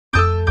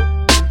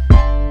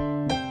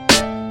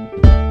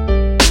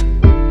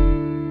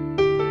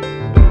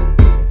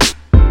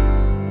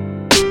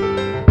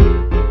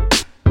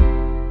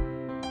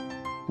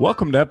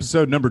Welcome to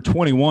episode number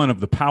 21 of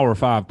the Power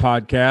 5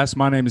 podcast.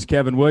 My name is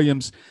Kevin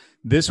Williams.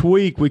 This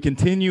week, we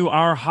continue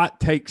our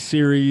Hot Take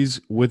series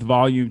with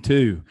Volume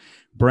 2.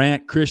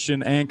 Brant,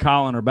 Christian, and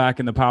Colin are back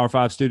in the Power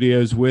 5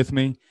 studios with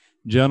me.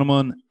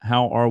 Gentlemen,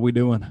 how are we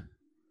doing?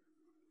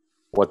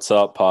 What's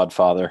up,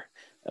 Podfather?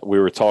 We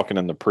were talking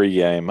in the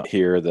pregame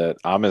here that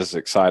I'm as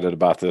excited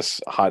about this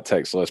Hot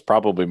Takes list,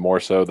 probably more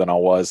so than I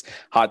was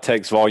Hot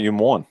Takes Volume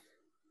 1.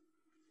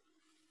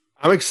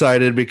 I'm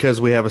excited because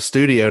we have a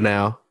studio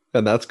now.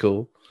 And that's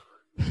cool.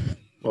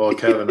 Well,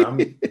 Kevin,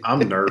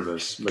 I'm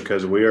nervous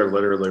because we are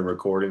literally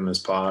recording this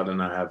pod,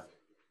 and I have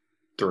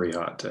 3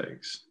 hot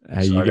takes.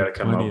 Hey, so I got to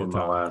come up with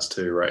my last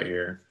 2 right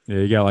here. Yeah,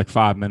 you got like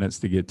 5 minutes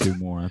to get 2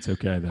 more. That's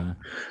okay, though.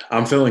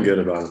 I'm feeling good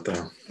about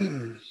it,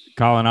 though.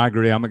 Colin, I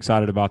agree. I'm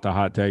excited about the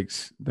hot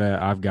takes that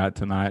I've got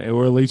tonight,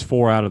 or at least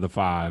 4 out of the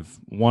 5.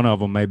 One of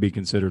them may be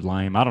considered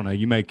lame. I don't know.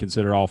 You may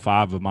consider all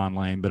 5 of mine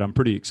lame, but I'm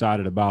pretty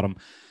excited about them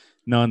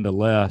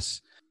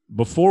nonetheless.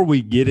 Before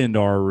we get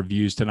into our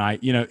reviews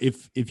tonight, you know,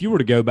 if you were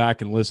to go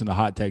back and listen to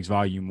Hot Takes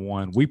Volume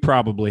 1, we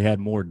probably had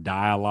more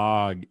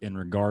dialogue in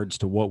regards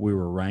to what we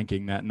were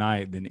ranking that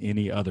night than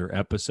any other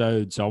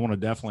episode. So I want to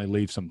definitely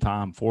leave some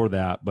time for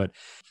that. But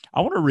I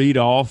want to read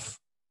off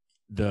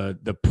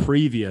the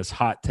previous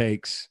hot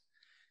takes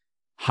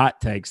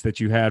that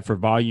you had for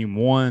Volume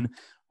 1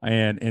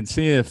 and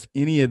see if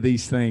any of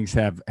these things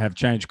have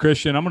changed.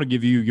 Christian, I'm going to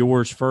give you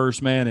yours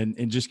first, man,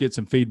 and just get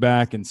some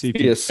feedback and see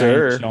if you've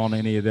changed on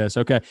any of this.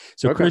 Okay.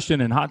 So,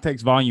 Christian, in Hot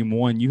Takes Volume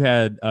 1, you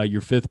had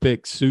your 5th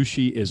pick,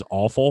 Sushi is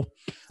awful.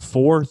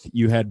 4th,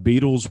 you had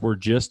Beatles were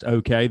just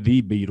okay.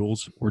 The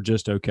Beatles were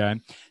just okay.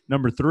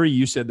 Number 3,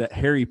 you said that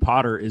Harry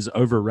Potter is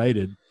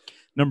overrated.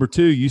 Number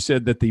 2, you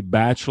said that The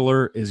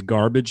Bachelor is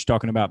garbage,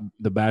 talking about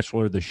The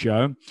Bachelor, the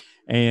show.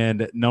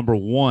 And number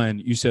 1,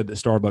 you said that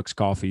Starbucks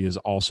coffee is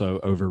also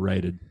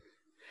overrated.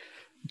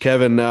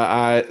 Kevin,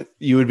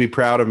 you would be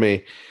proud of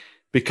me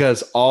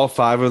because all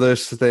 5 of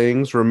those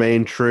things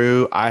remain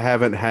true. I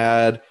haven't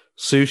had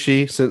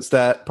sushi since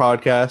that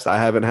podcast. I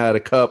haven't had a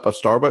cup of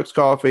Starbucks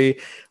coffee.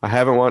 I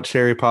haven't watched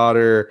Harry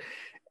Potter.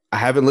 I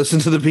haven't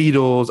listened to the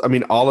Beatles. I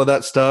mean, all of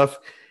that stuff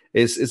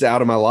is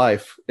out of my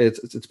life.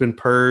 It's been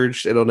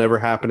purged. It'll never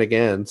happen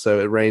again.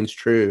 So it reigns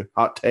true.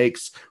 Hot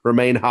takes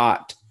remain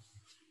hot.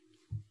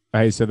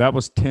 Hey, so that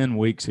was 10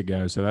 weeks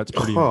ago. So that's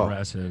pretty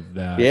impressive.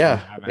 That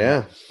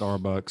yeah.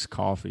 Starbucks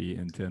coffee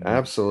in 10 weeks.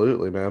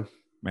 Absolutely, man.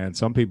 Man,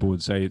 some people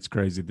would say it's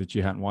crazy that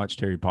you hadn't watched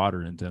Harry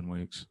Potter in 10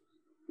 weeks.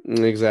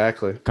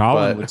 Exactly.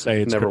 Colin would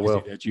say it's crazy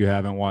will. that you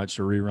haven't watched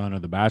a rerun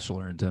of The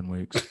Bachelor in 10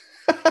 weeks.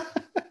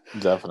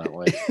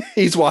 Definitely.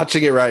 He's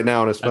watching it right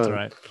now on his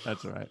phone.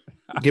 That's right.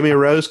 Give me a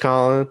rose,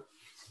 Colin.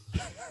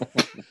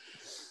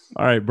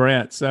 All right,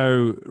 Brant.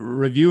 So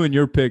reviewing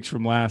your picks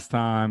from last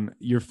time,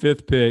 your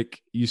 5th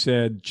pick, you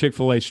said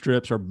Chick-fil-A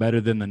strips are better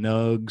than the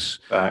Nugs.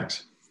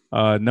 Facts.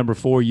 Number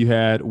 4, you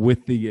had,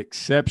 with the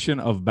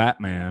exception of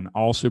Batman,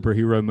 all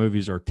superhero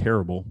movies are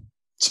terrible.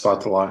 Spot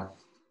the lie.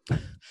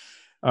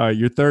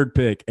 Your 3rd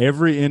pick,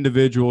 every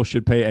individual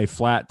should pay a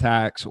flat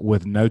tax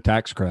with no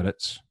tax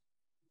credits.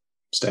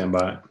 Stand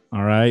by it.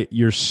 All right.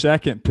 Your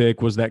 2nd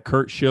pick was that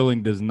Curt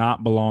Schilling does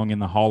not belong in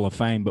the Hall of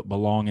Fame, but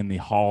belong in the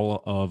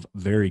Hall of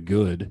Very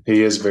Good.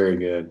 He is very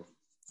good.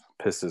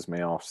 Pisses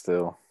me off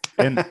still.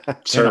 And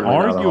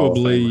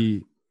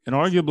arguably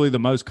the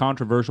most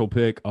controversial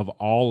pick of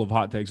all of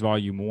Hot Takes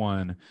Volume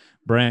 1,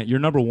 Brant, your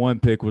number 1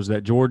 pick was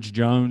that George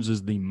Jones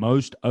is the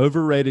most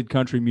overrated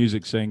country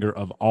music singer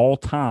of all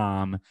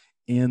time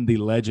in the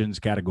Legends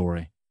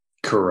category.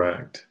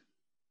 Correct.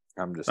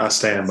 I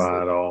stand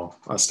by it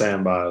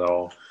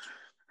all.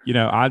 You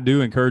know, I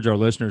do encourage our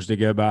listeners to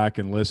go back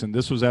and listen.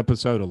 This was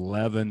episode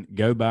 11.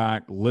 Go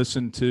back,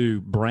 listen to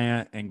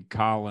Brant and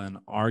Colin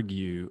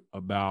argue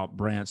about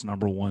Brant's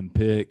number 1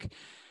 pick.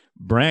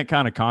 Brant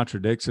kind of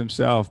contradicts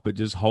himself, but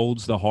just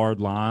holds the hard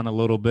line a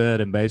little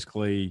bit and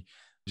basically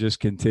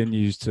just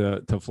continues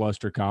to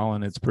fluster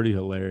Colin. It's pretty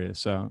hilarious.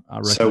 So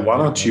why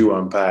don't you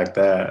unpack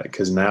that?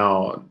 Because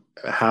now,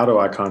 how do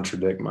I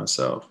contradict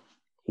myself?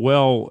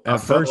 Well,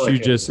 at first you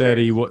just said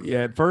he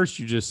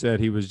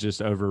was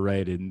just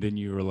overrated, and then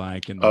you were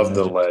like in the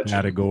legend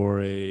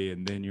category,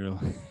 and then you're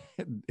like,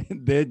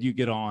 then you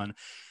get on.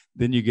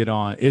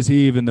 Is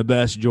he even the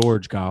best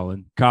George,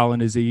 Colin?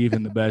 Colin, is he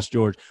even the best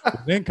George?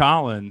 Well, then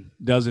Colin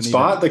doesn't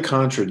spot the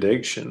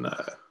contradiction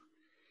though.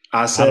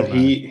 I said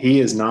he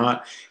is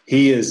not.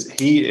 He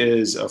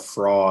is a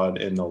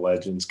fraud in the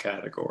Legends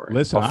category.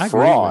 Listen, a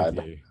fraud.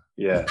 Agree with you.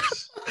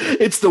 Yes.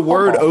 It's the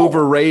word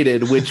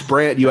overrated, which,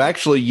 Brant, you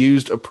actually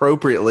used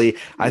appropriately.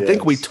 I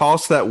think we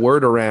tossed that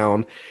word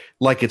around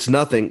like it's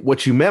nothing.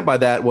 What you meant by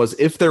that was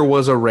if there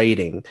was a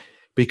rating,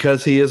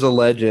 because he is a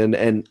legend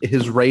and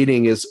his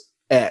rating is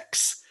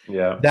X,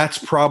 that's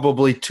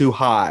probably too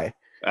high.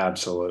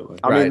 Absolutely.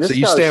 I mean, so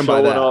you stand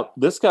by that.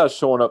 This guy's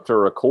showing up to a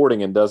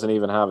recording and doesn't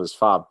even have his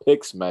 5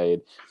 picks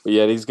made, but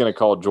yet he's going to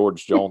call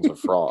George Jones a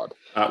fraud.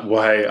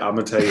 Well, hey, I'm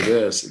going to tell you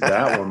this.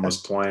 That one was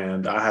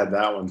planned. I had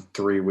that one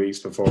 3 weeks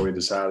before we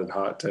decided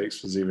Hot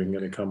Takes was even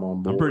going to come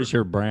on board. I'm pretty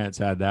sure Brant's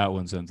had that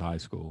one since high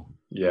school.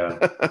 Yeah.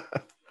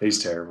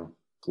 He's terrible.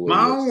 Clueless.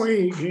 My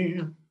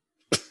weekend.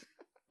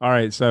 All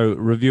right, so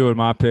reviewing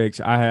my picks,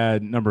 I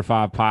had number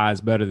 5, pie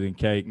is better than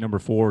cake. Number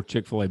 4,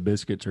 Chick-fil-A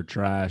biscuits are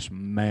trash.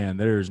 Man,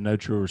 there is no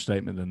truer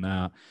statement than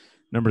that.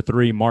 Number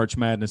 3, March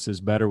Madness is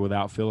better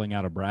without filling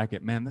out a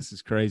bracket. Man, this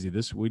is crazy.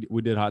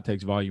 We did Hot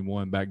Takes Volume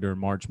 1 back during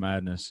March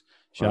Madness.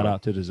 Shout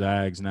out to the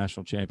Zags,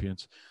 national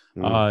champions.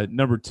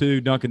 Number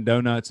 2, Dunkin'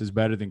 Donuts is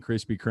better than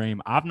Krispy Kreme.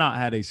 I've not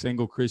had a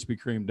single Krispy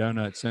Kreme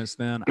donut since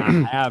then. I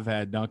have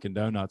had Dunkin'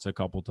 Donuts a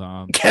couple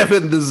times.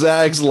 Kevin, the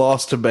Zags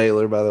lost to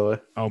Baylor, by the way.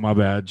 Oh, my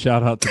bad.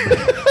 Shout out to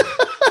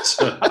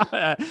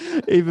Baylor.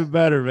 Even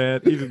better,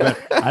 man. Even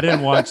better. I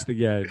didn't watch the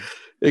game.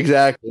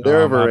 Exactly.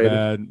 They're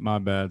overrated. My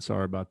bad.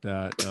 Sorry about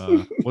that.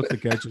 What's the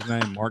coach's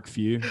name? Mark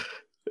Few?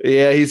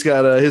 Yeah, he's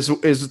got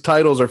his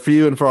titles are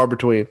few and far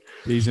between.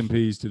 P's and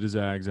P's to the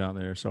Zags out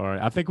there. Sorry.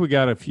 I think we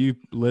got a few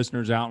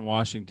listeners out in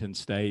Washington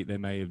State. They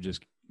may have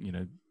just,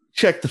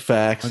 check the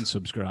facts.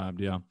 Unsubscribed,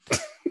 yeah.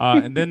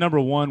 And then number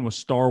 1 was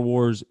Star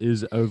Wars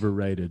is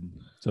overrated.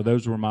 So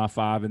those were my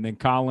 5. And then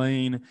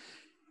Colleen,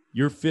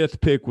 your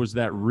 5th pick was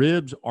that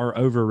ribs are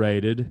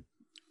overrated.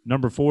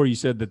 Number 4, you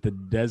said that the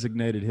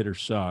designated hitter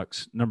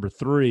sucks. Number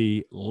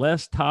 3,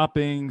 less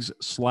toppings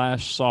 /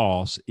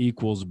 sauce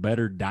equals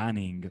better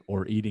dining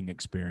or eating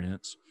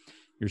experience.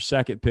 Your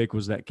 2nd pick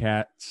was that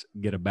cats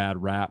get a bad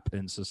rap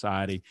in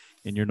society.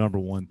 And your number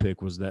 1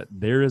 pick was that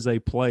there is a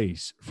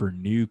place for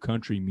new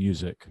country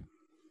music.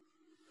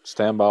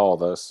 Stand by all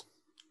this.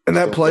 And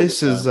that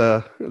place is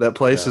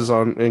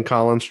in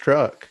Colin's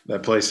truck.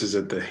 That place is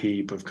at the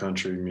heap of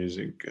country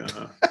music.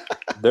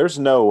 There's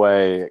no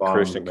way Bottom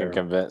Christian of can the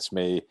convince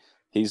me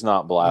he's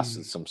not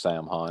blasted some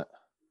Sam Hunt.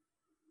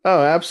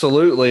 Oh,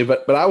 absolutely.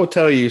 But I will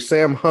tell you,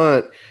 Sam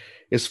Hunt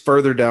is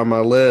further down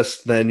my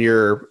list than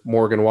your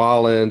Morgan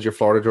Wallens, your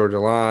Florida Georgia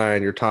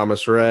Line, your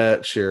Thomas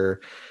Rhett, your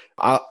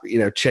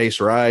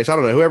Chase Rice. I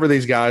don't know, whoever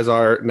these guys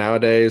are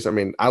nowadays. I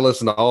mean, I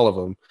listen to all of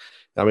them.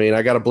 I mean,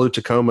 I got a blue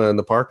Tacoma in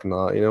the parking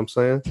lot. You know what I'm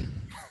saying?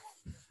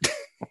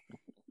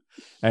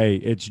 Hey,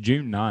 it's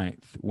June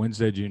 9th,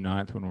 Wednesday, June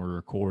 9th when we're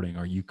recording.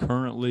 Are you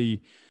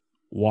currently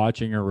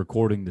watching or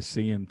recording the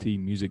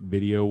CMT Music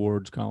Video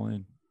Awards,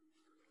 Colin?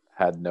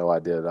 Had no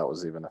idea that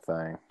was even a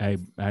thing.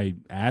 Hey,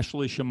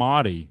 Ashley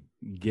Shamati,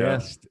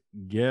 guest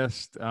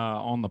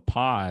on the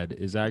pod,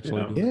 is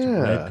actually doing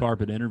some red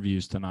carpet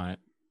interviews tonight.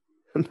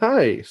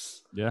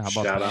 Nice. Yeah,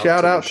 how about that?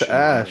 Shout out to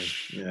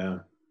Ash.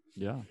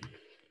 Yeah.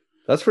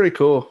 That's pretty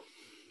cool.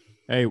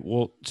 Hey,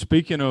 well,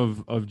 speaking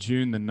of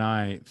June the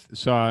 9th,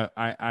 so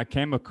I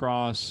came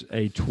across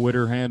a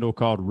Twitter handle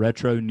called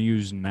Retro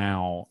News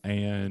Now,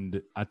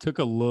 and I took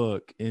a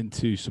look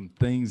into some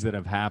things that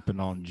have happened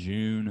on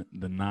June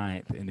the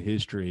 9th in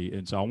history.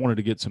 And so I wanted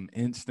to get some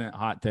instant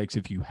hot takes,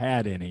 if you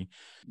had any,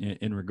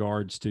 in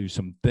regards to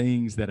some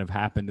things that have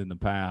happened in the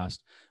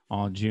past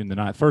on June the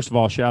 9th. First of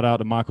all, shout out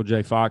to Michael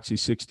J. Fox.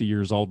 He's 60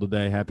 years old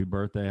today. Happy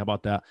birthday. How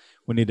about that?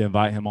 We need to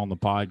invite him on the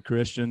pod.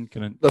 Christian,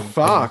 can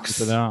Fox.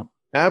 Can that?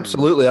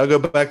 Absolutely. I'll go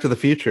back to the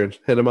future and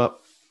hit him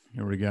up.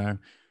 Here we go.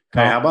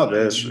 Hey, how about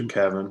this,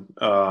 Kevin?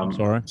 I'm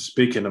sorry.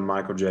 Speaking of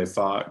Michael J.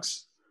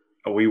 Fox,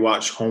 we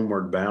watched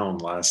Homeward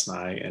Bound last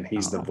night, and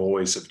he's the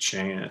voice of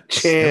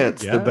Chance.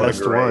 The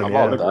best one.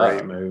 What a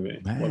great movie.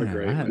 Man, what a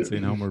great I hadn't movie.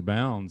 seen Homeward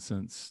Bound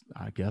since,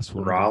 I guess,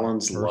 when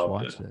Rollins I first loved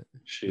watched it.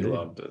 She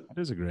loved it.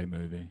 That is a great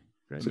movie.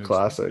 It's a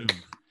classic.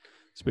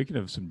 Speaking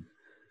of some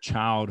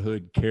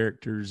childhood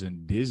characters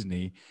in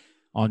Disney,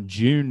 on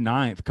June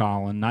 9th,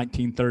 Colin,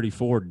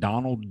 1934,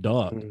 Donald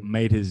Duck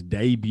made his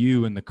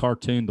debut in the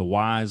cartoon The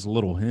Wise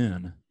Little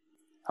Hen.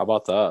 How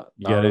about that?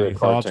 You got any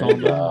thoughts on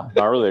that?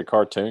 Not really a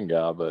cartoon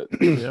guy, but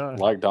Yeah.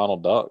 like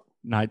Donald Duck.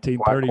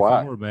 1934,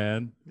 Quack, quack.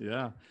 man.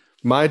 Yeah.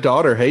 My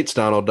daughter hates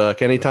Donald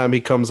Duck. Anytime he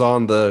comes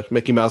on the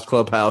Mickey Mouse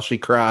Clubhouse, she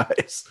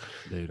cries.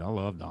 Dude, I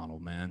love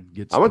Donald, man.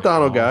 I'm a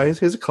Donald guy.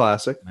 He's a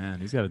classic.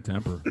 Man, he's got a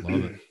temper.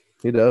 Love it.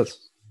 He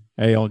does.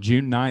 Hey, on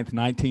June 9th,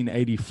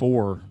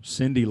 1984,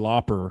 Cyndi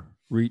Lauper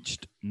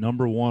reached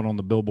number 1 on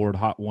the Billboard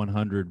Hot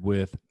 100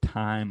 with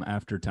Time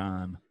After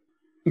Time.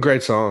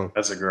 Great song.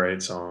 That's a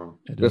great song.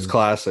 It's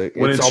classic.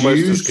 When it's almost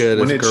used, as good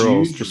when as it's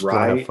Girls. used Just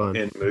right have fun.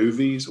 in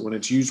movies, when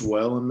it's used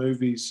well in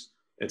movies,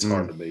 it's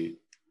hard to beat.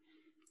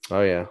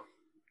 Oh, yeah.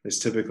 It's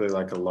typically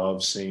like a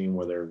love scene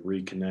where they're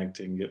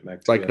reconnecting, get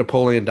back Like together.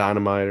 Napoleon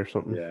Dynamite or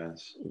something.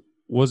 Yes.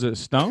 Was it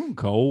Stone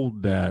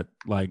Cold that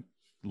like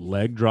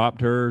leg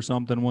dropped her or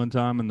something one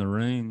time in the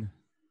ring?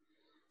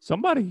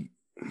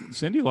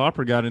 Cyndi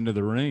Lauper got into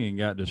the ring and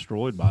got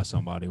destroyed by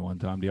somebody one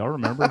time. Do y'all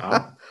remember?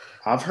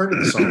 I've heard of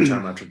the song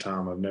Time After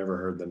Time. I've never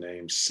heard the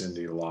name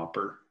Cyndi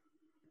Lauper.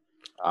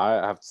 I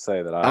have to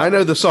say that I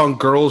know the song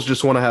Girls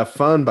Just Want to Have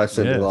Fun by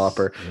Cyndi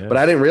Lauper, but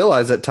I didn't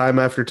realize that Time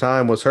After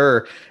Time was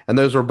her. And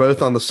those were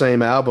both on the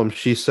same album,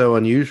 She's So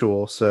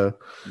Unusual. So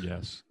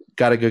yes.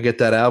 Got to go get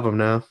that album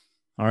now.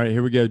 All right,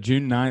 here we go.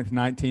 June 9th,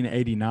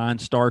 1989,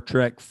 Star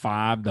Trek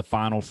V, The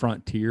Final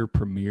Frontier,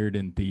 premiered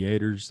in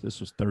theaters.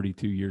 This was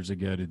 32 years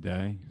ago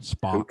today.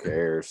 Spock. Who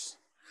cares?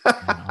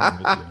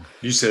 Man,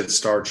 You said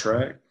Star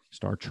Trek?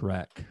 Star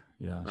Trek.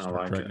 Yeah, I Star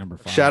like Trek it. number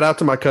 5. Shout out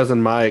to my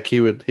cousin Mike. He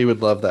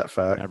would love that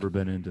fact. Never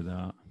been into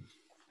that.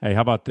 Hey,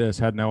 how about this?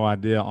 Had no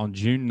idea. On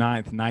June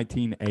 9th,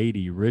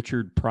 1980,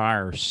 Richard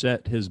Pryor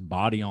set his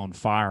body on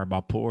fire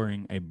by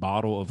pouring a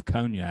bottle of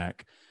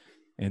cognac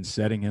and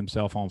setting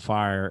himself on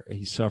fire.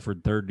 He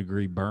suffered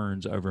third-degree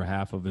burns over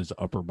half of his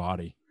upper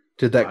body.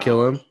 Did that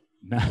kill him?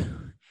 No,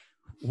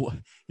 what?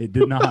 It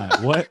did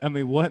not. What? I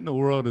mean, what in the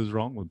world is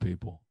wrong with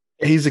people?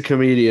 He's a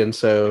comedian,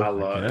 so I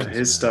love it. guess, His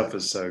man. stuff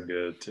is so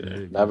good too.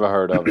 Dude, Never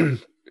heard of it.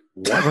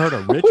 Never heard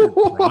of Richard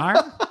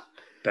Pryor?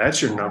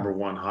 That's your number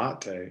one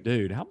hot take.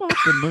 Dude, how about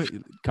the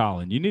movie?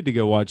 Colin, you need to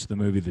go watch the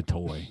movie The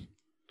Toy.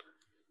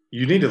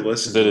 You need to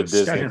listen Is to it a it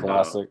Disney stand up.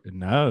 classic?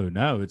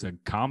 No, it's a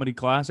comedy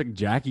classic.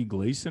 Jackie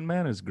Gleason,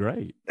 man, is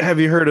great.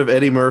 have you heard of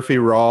Eddie Murphy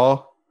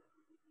Raw?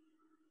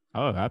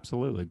 Oh,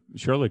 absolutely.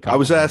 Surely, I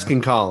was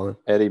asking Colin.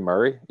 Eddie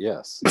Murray?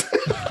 Yes.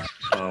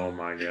 Oh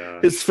my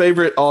god. His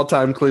favorite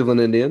all-time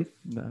Cleveland Indian.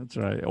 That's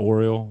right.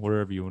 Oriole,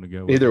 wherever you want to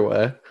go. with Either it.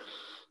 way.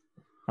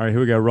 All right, here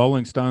we go.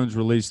 Rolling Stones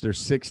released their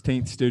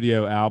 16th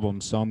studio album,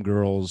 Some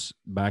Girls,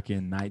 back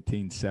in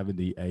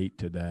 1978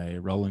 today.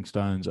 Rolling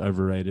Stones,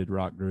 overrated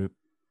rock group.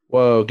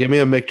 Whoa, give me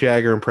a Mick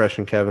Jagger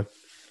impression, Kevin.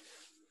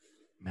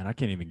 Man, I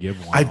can't even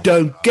give one. I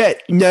don't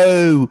get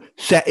no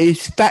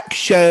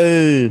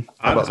satisfaction.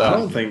 I about that?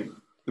 don't think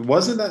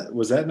was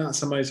that not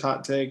somebody's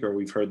hot take, or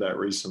we've heard that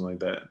recently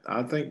that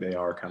I think they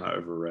are kind of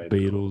overrated.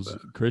 Beatles.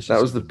 Chris,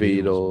 That was the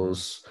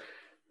Beatles.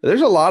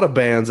 There's a lot of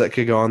bands that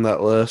could go on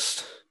that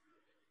list.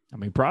 I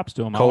mean, props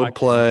to them.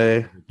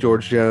 Coldplay,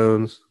 George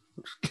Jones.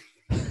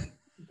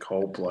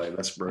 Coldplay,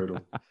 that's brutal.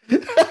 Here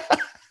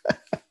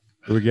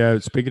we go.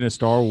 Speaking of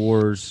Star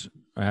Wars,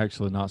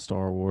 actually not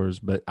Star Wars,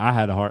 but I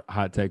had a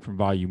hot take from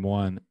Volume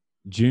 1.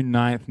 June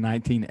 9th,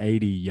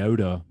 1980,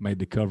 Yoda made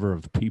the cover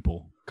of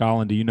People.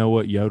 Colin, do you know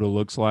what Yoda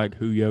looks like?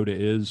 Who Yoda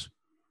is?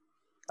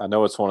 I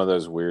know it's one of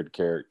those weird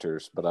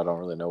characters, but I don't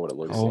really know what it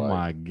looks Oh like.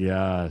 my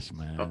gosh,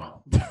 man.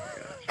 Oh,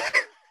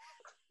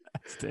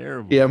 That's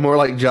terrible. Yeah, more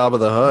like Jabba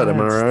the Hutt.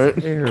 Am I That's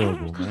right?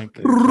 terrible, man.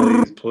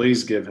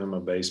 please give him a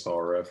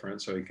baseball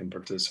reference so he can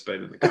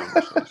participate in the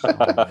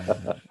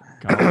conversation.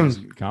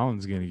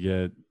 Colin's going to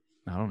get,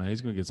 I don't know,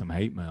 he's going to get some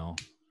hate mail.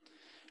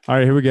 All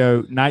right, here we go.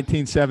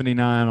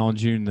 1979 on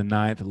June the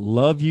 9th.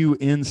 Love You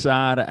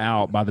Inside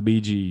Out by the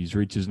Bee Gees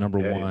reaches number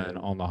 1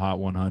 on the Hot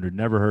 100.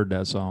 Never heard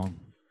that song.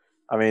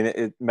 I mean,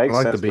 it makes I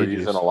like sense the for Bee Gees.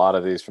 using a lot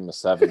of these from the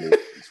 70s.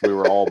 We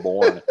were all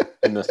born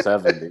in the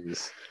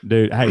 70s.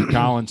 Dude, hey,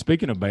 Colin,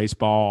 speaking of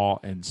baseball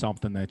and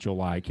something that you'll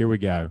like, here we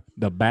go.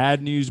 The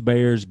Bad News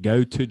Bears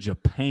Go to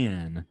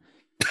Japan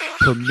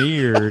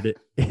premiered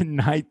in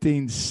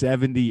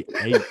 1978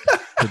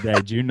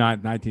 today, June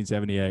 9th,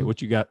 1978.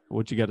 What you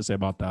got to say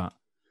about that?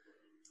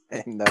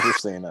 I've never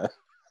seen it.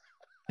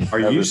 Are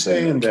you Never seen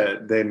saying it.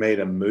 that they made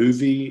a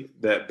movie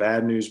that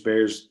Bad News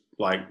Bears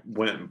like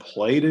went and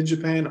played in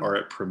Japan, or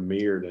it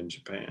premiered in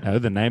Japan? No,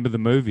 the name of the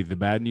movie, The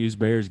Bad News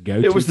Bears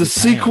Go to It was the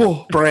Japan.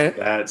 sequel, Brant.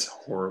 That's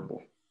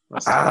horrible.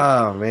 That's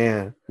Oh,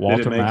 man.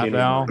 Walter Did it make any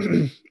Matthau.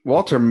 money?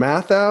 Walter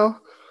Matthau?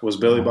 Was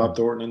Billy Bob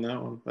Thornton in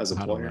that one as a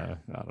I don't player?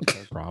 know.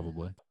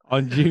 Probably.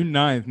 On June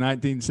 9th,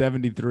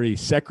 1973,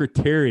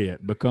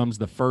 Secretariat becomes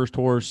the first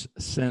horse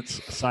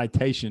since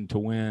Citation to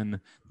win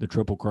the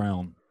Triple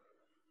Crown.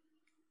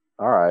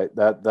 All right,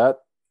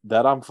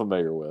 that I'm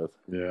familiar with.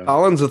 Yeah.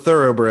 Colin's a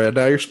thoroughbred.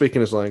 Now you're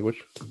speaking his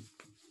language.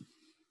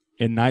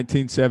 In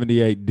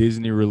 1978,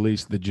 Disney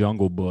released The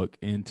Jungle Book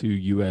into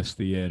U.S.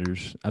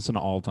 theaters. That's an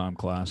all-time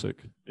classic.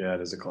 Yeah,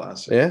 it is a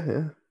classic.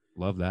 Yeah.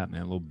 Love that,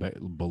 man. Little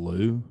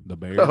Baloo, the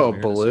bear. Oh,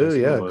 bear Baloo,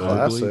 associate. yeah, Mowgli,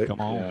 classic. Come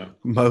on. Yeah.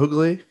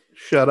 Mowgli,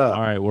 shut up.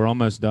 All right, we're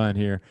almost done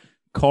here.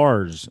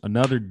 Cars,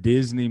 another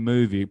Disney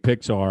movie,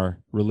 Pixar,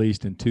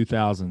 released in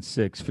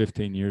 2006,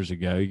 15 years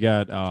ago. You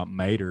got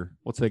Mater.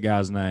 What's that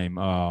guy's name?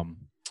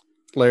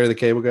 Larry the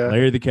Cable Guy.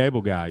 Larry the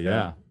Cable Guy,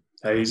 yeah.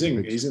 Hey, he's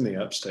in the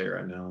upstate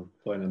right now,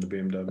 playing in the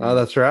BMW. Oh,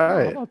 that's How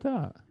right. about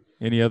that?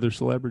 Any other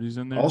celebrities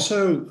in there?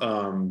 Also,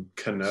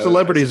 Cano.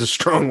 Celebrity is a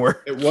strong word.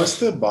 What's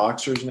the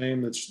boxer's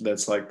name?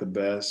 That's like the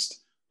best.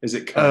 Is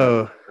it Cano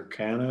Oh, or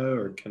Cano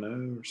or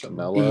Cano or something?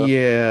 Canelo.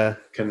 yeah.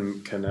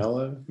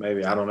 Canelo?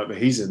 Maybe, I don't know, but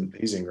he's in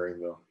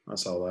Greenville. I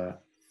saw that.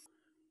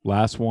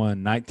 Last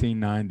one,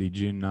 1990,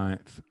 June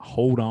 9th.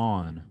 Hold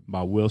On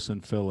by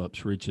Wilson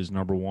Phillips reaches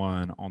number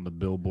 1 on the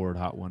Billboard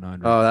Hot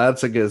 100. Oh,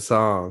 that's a good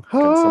song.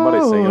 Can somebody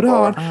sing it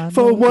Hold for on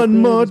for one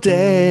more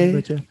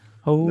day.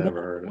 Hold Never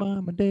on heard it.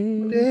 one more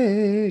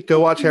day.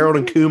 Go watch Harold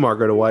and Kumar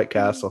go to White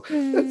Castle.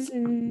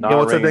 Not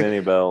what's that ringing thing? any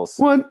bells.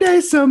 One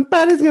day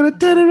somebody's gonna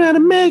turn around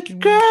and make you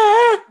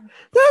cry.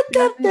 Da,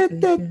 da, da,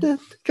 da, da.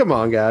 Come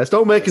on, guys.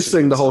 Don't make us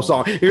sing the whole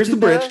song. Here's the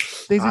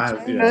bridge.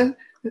 Yeah.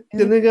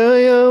 Gonna go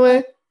your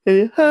way. And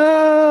you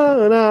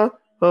hold on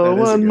for That is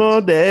a one good more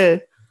song.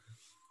 day.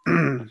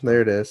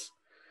 There it is.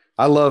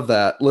 I love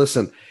that.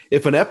 Listen,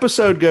 if an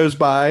episode goes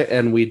by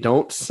and we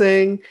don't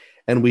sing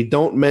and we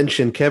don't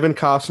mention Kevin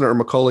Costner or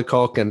Macaulay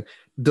Culkin,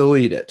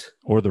 delete it.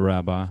 Or the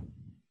rabbi.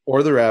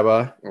 Or the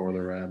rabbi. Or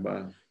the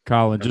rabbi.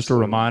 Colin, just a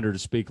Absolutely. reminder to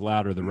speak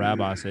louder. The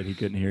rabbi said he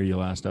couldn't hear you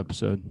last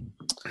episode.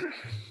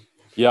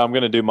 Yeah, I'm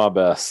going to do my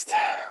best.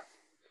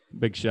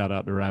 Big shout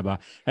out to Rabbi.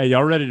 Hey,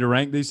 y'all ready to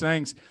rank these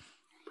things?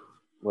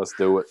 Let's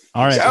do it.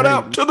 All right. Shout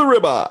out to the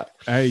ribeye.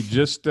 Hey,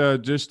 just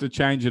to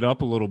change it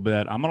up a little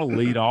bit, I'm going to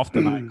lead off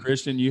tonight.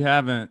 Christian, you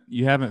haven't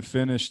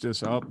finished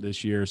this up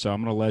this year, so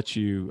I'm going to let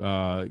you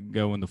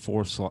go in the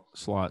fourth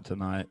slot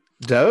tonight.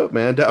 Dope,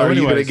 man. So Are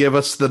you going to anyways, give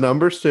us the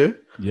numbers too?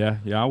 Yeah,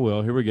 I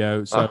will. Here we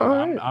go. So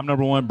right. I'm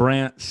number one.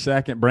 Brant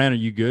second. Brant, are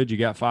you good? You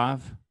got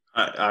 5?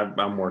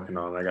 I'm working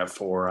on it. I got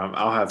 4.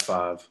 I'll have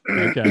 5.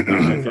 Okay.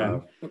 Okay.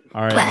 All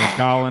right. And then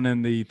Colin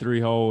in the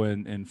 3-hole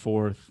and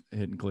fourth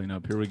hitting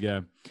cleanup. Here we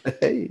go.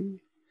 Hey,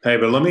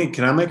 but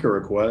can I make a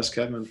request,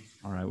 Kevin?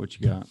 All right. What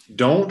you got?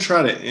 Don't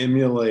try to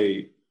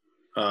emulate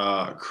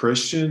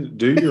Christian.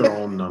 Do your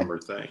own number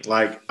thing.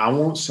 Like, I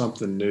want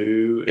something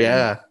new.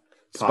 Yeah.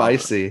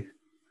 Spicy.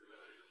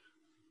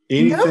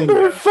 Anything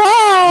Number goes.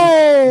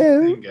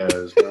 5. Anything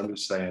goes. But I'm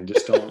just saying,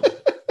 just don't.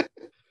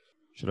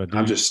 Should I do?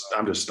 I'm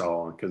just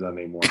stalling because I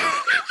need more.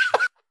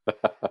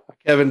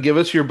 Kevin, give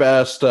us your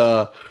best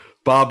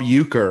Bob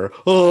Euchre.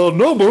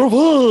 Number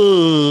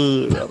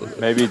 5.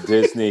 Maybe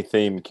Disney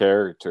themed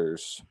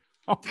characters.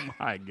 Oh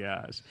my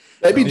gosh.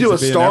 Maybe Needs do to a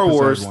be an Star episode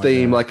Wars one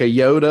theme, day. like a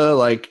Yoda,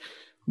 like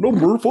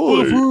number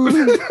 5.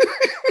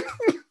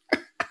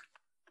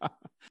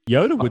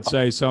 Yoda would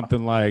say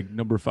something like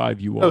number 5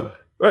 you are.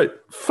 Right.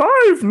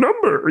 5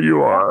 number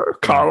you are,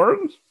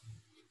 Colin.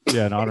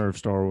 Yeah, in honor of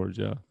Star Wars.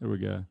 Yeah, there we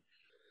go.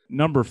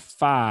 Number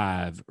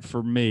 5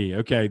 for me.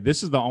 Okay,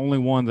 this is the only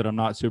one that I'm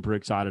not super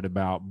excited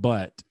about,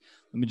 but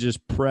let me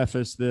just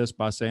preface this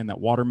by saying that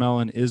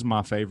watermelon is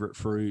my favorite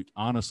fruit.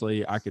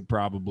 Honestly, I could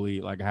probably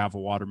like have a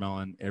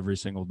watermelon every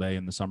single day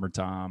in the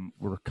summertime.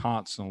 We're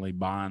constantly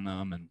buying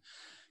them and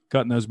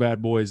cutting those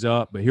bad boys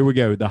up. But here we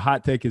go. The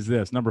hot take is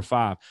this. Number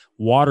 5,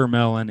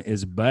 watermelon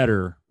is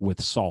better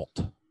with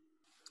salt.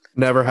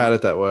 Never had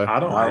it that way.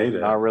 I don't hate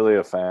it. Not really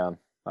a fan.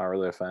 Not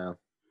really a fan.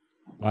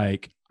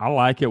 Like, I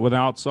like it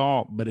without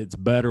salt, but it's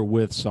better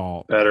with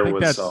salt. Better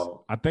with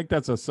salt. I think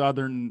that's a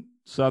southern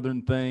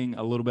thing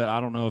a little bit.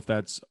 I don't know if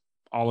that's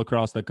all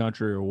across the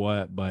country or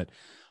what, but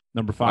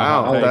number 5,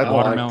 Wow, hot take, I like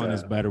watermelon that.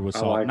 is better with I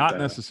salt. like Not that.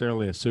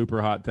 necessarily a super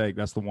hot take.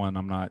 That's the one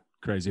I'm not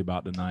crazy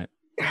about tonight.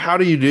 How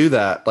do you do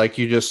that? Like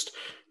you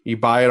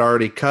buy it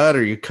already cut,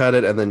 or you cut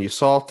it and then you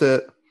salt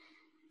it?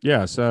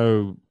 Yeah,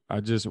 so I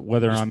just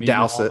whether Just I'm eating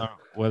douse it.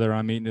 whether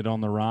I'm eating it on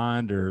the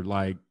rind or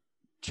like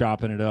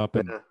chopping it up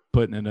and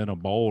putting it in a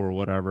bowl or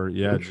whatever.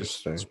 Yeah,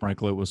 just Interesting.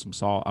 sprinkle it with some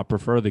salt. I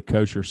prefer the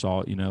kosher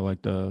salt,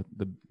 like the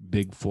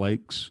big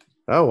flakes.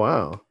 Oh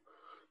wow,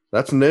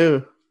 that's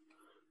new.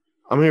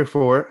 I'm here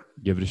for it.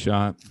 Give it a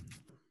shot.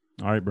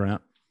 All right,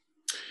 Brant.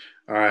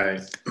 All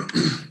right.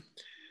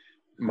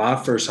 My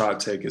first hot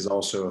take is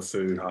also a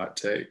food hot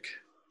take,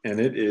 and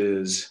it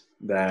is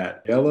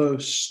that yellow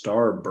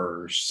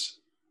starbursts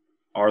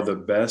are the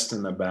best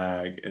in the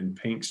bag and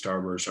pink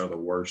starbursts are the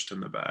worst in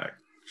the bag.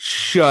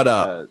 Shut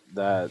up.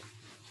 That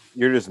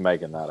you're just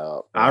making that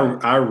up.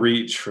 I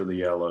reach for the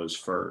yellows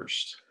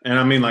first. And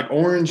I mean, like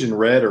orange and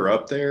red are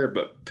up there,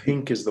 but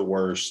pink is the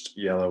worst.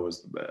 Yellow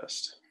is the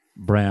best.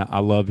 Brant, I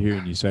love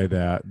hearing you say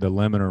that. The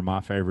lemon are my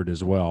favorite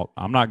as well.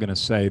 I'm not going to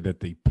say that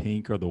the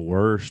pink are the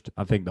worst.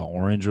 I think the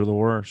orange are the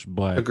worst,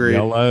 but Agreed.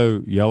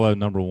 yellow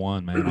number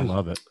 1, man. I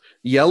love it.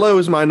 Yellow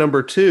is my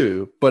number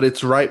 2, but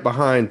it's right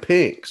behind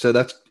pink. So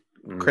that's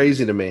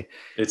crazy to me.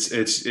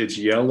 It's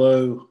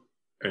yellow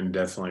and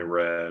definitely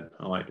red.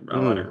 I like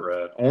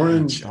red.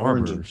 Orange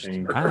and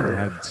pink. I haven't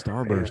had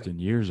Starburst in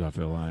years, I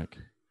feel like.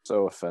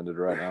 So offended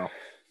right now.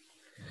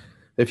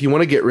 If you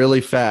want to get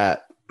really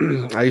fat,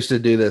 I used to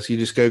do this. You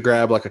just go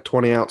grab like a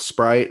 20-ounce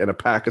Sprite and a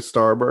pack of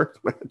Starburst.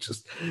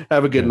 Just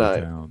have a good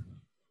night. Down.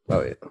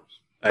 Oh, yeah.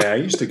 Hey, I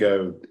used to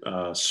go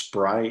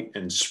Sprite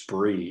and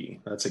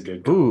Spree. That's a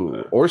good Ooh,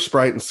 combo. or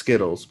Sprite and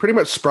Skittles. Pretty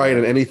much Sprite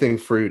and anything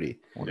fruity.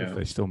 Wonder Yeah. if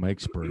they still make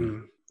Spree.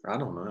 I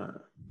don't know.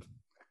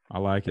 I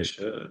like They it.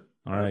 should.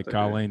 All right,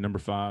 Colleen, number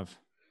 5.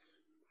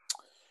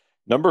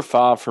 Number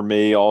 5 for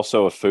me,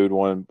 also a food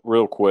one.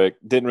 Real quick,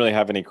 didn't really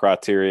have any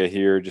criteria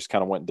here. Just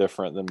kind of went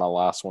different than my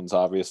last ones,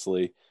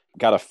 obviously.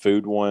 Got a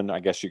food one.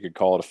 I guess you could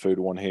call it a food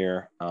one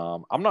here.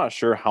 I'm not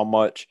sure how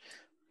much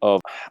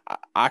of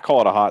 – I call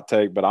it a hot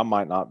take, but I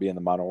might not be in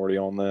the minority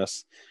on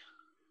this.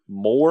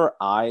 More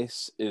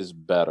ice is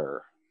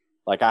better.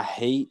 Like, I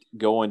hate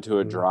going to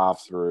a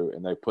drive-thru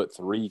and they put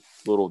 3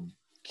 little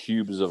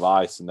cubes of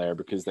ice in there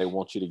because they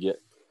want you to get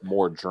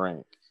more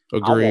drink. I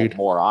Agreed. want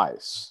more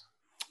ice.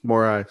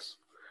 More ice.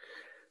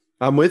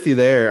 I'm with you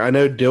there. I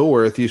know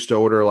Dilworth used to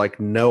order like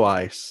no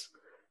ice.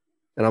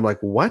 And I'm like,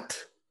 what?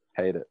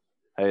 Hate it.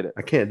 Hate it.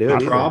 I can't do it. The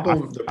either.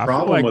 problem I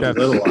feel like with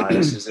that's- little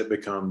ice is it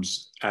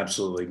becomes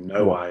absolutely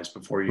no ice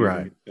before you Right.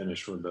 even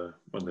finish with the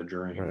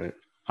drink. Right.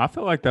 I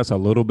feel like that's a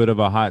little bit of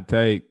a hot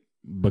take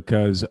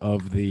because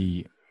of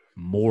the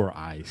more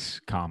ice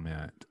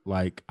comment.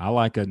 Like, I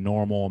like a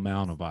normal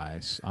amount of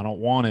ice. I don't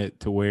want it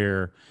to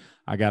where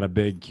I got a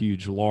big,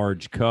 huge,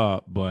 large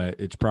cup, but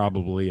it's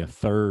probably a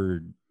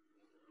third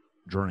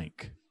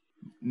drink.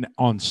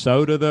 On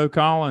soda, though,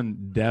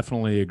 Colin,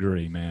 definitely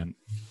agree, man.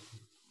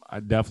 I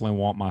definitely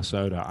want my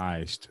soda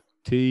iced.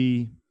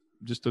 Tea,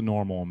 just the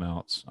normal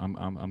amounts.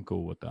 I'm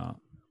cool with that.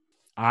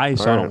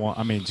 Ice, All I right. don't want.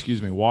 I mean,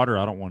 excuse me, water.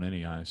 I don't want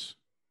any ice.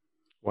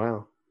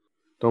 Wow.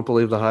 Don't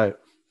believe the hype.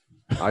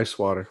 Ice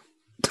water.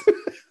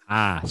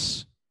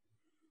 Ice,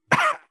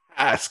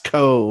 Ice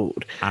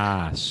cold.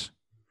 ice.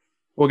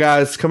 Well,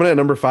 guys, coming at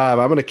number 5,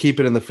 I'm going to keep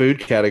it in the food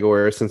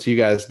category since you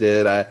guys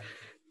did. I'm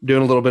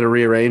doing a little bit of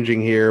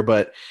rearranging here,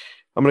 but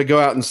I'm going to go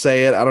out and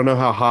say it. I don't know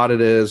how hot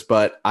it is,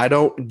 but I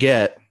don't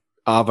get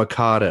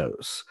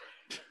avocados.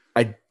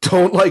 I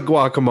don't like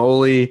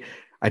guacamole.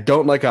 I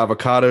don't like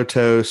avocado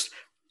toast.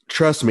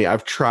 Trust me,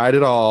 I've tried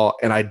it all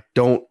and I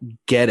don't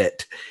get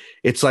it.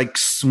 It's like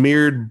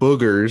smeared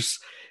boogers.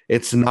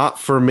 It's not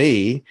for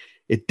me.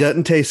 It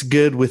doesn't taste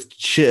good with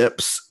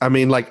chips. I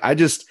mean, like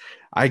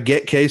I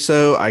get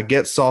queso, I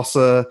get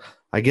salsa,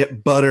 I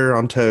get butter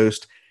on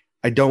toast.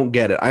 I don't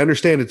get it. I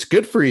understand it's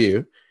good for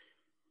you,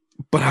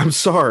 but I'm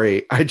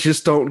sorry. I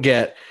just don't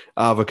get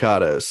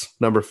avocados.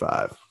 Number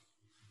 5.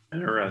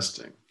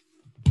 Interesting.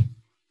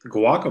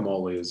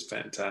 Guacamole is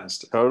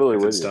fantastic. Totally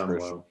if with it's you, done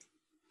Christian. well.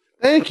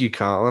 Thank you,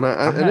 Colin.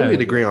 I knew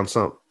we'd agree on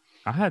something.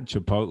 I had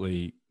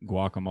Chipotle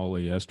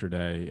guacamole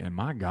yesterday, and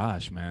my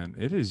gosh, man,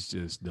 it is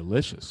just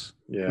delicious.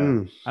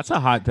 Yeah. That's a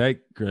hot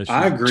take, Christian.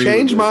 I agree.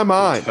 Change with my the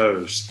mind.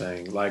 Toast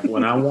thing. Like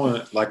when I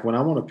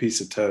want a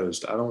piece of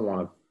toast, I don't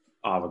want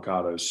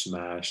avocado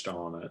smashed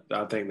on it.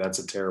 I think that's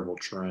a terrible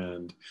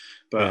trend.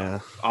 But Yeah.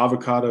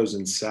 avocados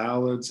and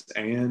salads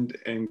and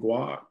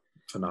guac,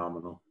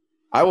 phenomenal.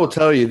 I will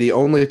tell you the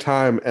only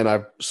time, and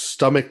I've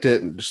stomached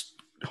it and just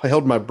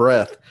held my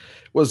breath,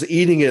 was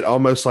eating it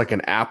almost like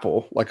an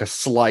apple, like a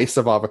slice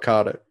of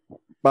avocado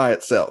by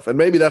itself. And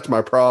maybe that's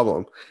my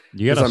problem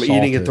You because gotta I'm salt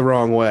eating it the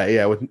wrong way.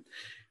 Yeah. With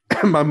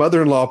my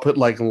mother-in-law put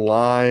like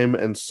lime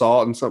and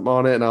salt and something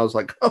on it. And I was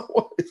like, oh,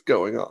 what is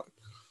going on?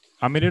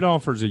 I mean, it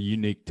offers a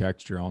unique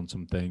texture on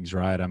some things,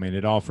 right? I mean,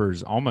 it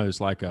offers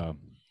almost like a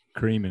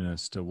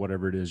creaminess to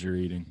whatever it is you're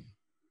eating.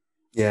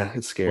 Yeah,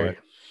 it's scary.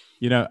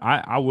 But,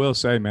 I will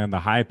say, man, the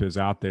hype is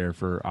out there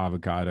for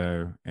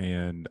avocado,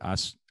 and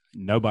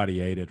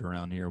nobody ate it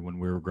around here when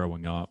we were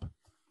growing up.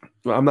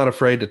 Well, I'm not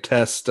afraid to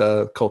test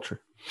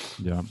culture.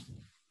 Yeah.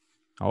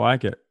 I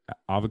like it.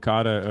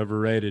 Avocado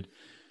overrated.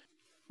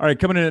 All right,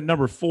 coming in at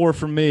number 4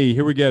 for me.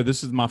 Here we go.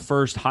 This is my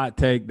first hot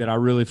take that I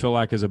really feel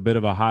like is a bit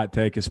of a hot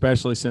take,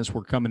 especially since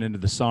we're coming into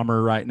the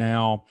summer right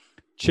now.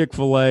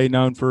 Chick-fil-A,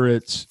 known for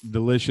its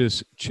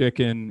delicious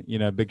chicken.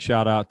 Big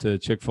shout out to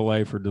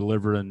Chick-fil-A for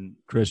delivering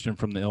Christian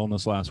from the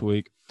illness last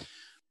week.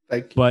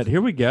 Thank you. But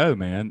here we go,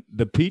 man.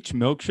 The peach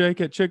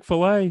milkshake at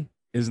Chick-fil-A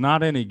is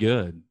not any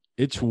good.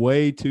 It's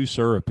way too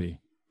syrupy.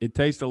 It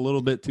tastes a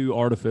little bit too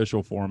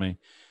artificial for me.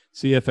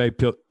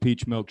 CFA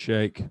peach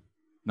milkshake,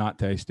 not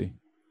tasty.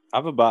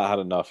 I've about had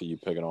enough of you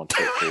picking on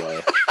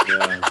Chick-fil-A.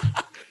 Yeah.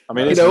 I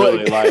mean, it's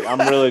really like I'm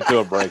really to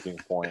a breaking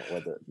point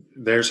with it.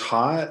 There's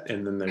hot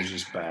and then there's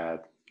just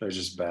bad. There's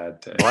just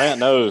bad taste. Brant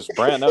knows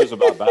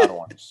about bad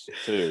ones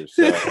too.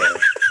 So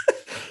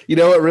You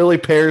know what really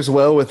pairs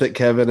well with it,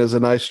 Kevin, is a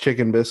nice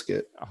chicken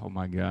biscuit. Oh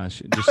my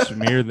gosh! Just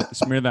smear that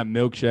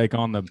milkshake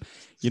on the.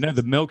 The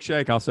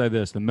milkshake. I'll say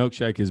this: the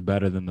milkshake is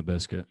better than the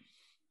biscuit.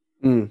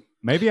 Mm.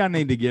 Maybe I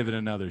need to give it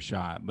another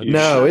shot. But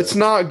No, it's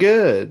not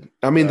good.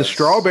 I mean, the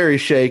strawberry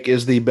shake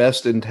is the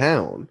best in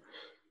town,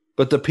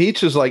 but the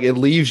peach is like it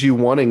leaves you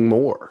wanting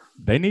more.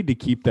 They need to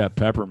keep that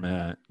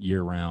peppermint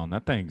year round.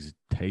 That thing's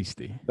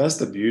tasty. That's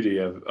the beauty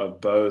of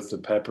both the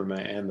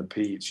peppermint and the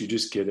peach. You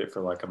just get it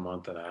for like a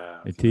month and a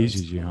half. It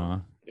teases you, huh?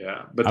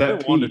 Yeah, but I've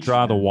been wanting to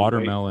try the man,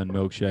 watermelon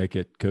milkshake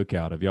at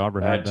Cookout. Have you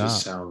ever had that? That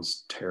just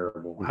sounds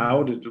terrible.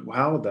 How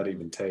would that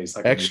even taste?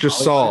 Like Extra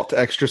salt.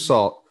 That's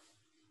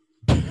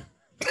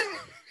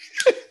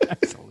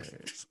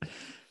hilarious.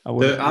 I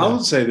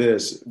would say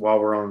this while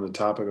we're on the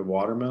topic of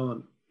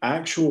watermelon.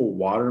 Actual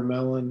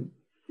watermelon,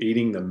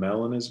 eating the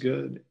melon is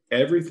good.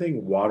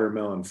 Everything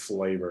watermelon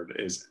flavored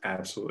is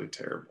absolutely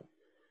terrible.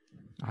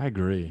 I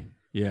agree.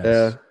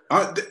 Yes.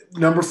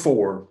 Number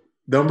four,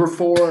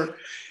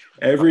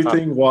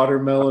 everything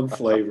watermelon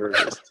flavored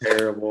is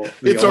terrible.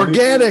 It's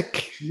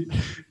organic.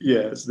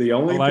 Yes. The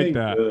only like thing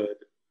that. good,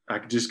 I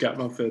just got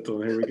my 5th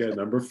one. Here we go.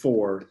 Number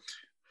 4.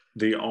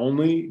 The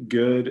only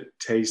good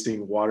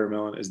tasting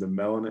watermelon is the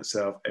melon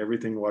itself.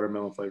 Everything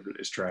watermelon flavored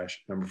is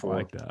trash. Number 4. I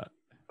like that.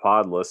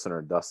 pod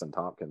listener Dustin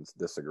Tompkins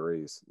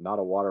disagrees. Not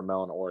a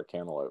watermelon or a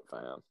cantaloupe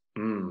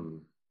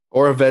fan.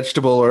 Or a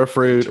vegetable or a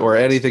fruit or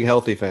anything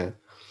healthy fan.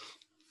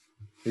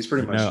 He's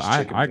pretty much.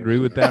 I agree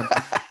with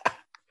that.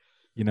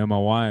 My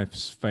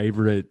wife's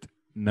favorite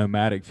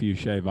nomadic Few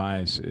shave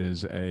ice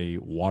is a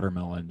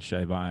watermelon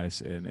shave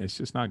ice, and it's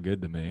just not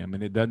good to me. I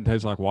mean, it doesn't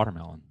taste like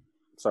watermelon.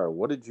 Sorry,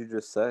 what did you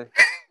just say?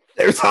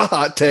 There's a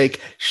hot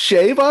take.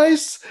 Shave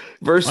ice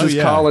versus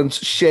Colin's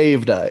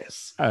shaved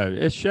ice. Oh,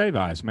 it's shave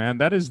ice, man.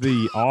 That is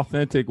the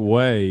authentic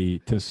way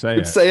to say I've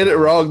been saying it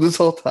wrong this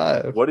whole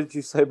time. What did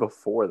you say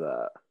before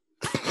that?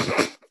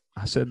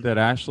 I said that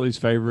Ashley's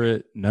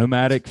favorite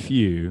nomadic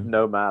few.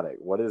 Nomadic.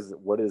 What is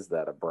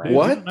that? A brand? Dude,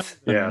 What? you don't know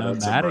the Yeah,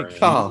 that's a nomadic brand.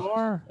 few Oh.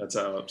 are? That's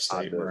an I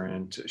upstate did.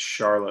 brand.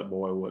 Charlotte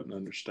boy wouldn't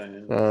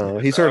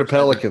understand. He's heard of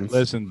Pelicans.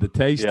 Listen, the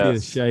tastiest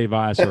Yes. shave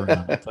ice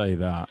around. I'll tell you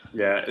that.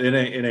 Yeah, it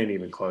ain't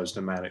even close.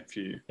 Nomadic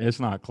few.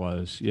 It's not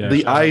close. Yeah,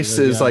 The shout out to ice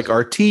those is guys. like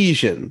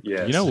artesian.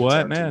 Yes, You know it's what,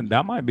 artisan. man?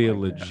 That might be a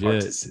Like that. legit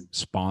Artisan.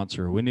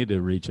 sponsor. We need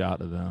to reach out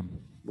to them.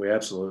 We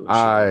absolutely should.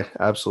 I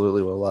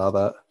absolutely will allow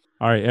that.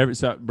 All right,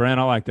 Brant,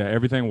 I like that.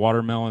 Everything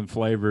watermelon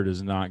flavored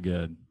is not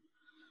good.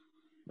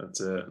 That's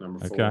it.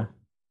 Number 4. Okay.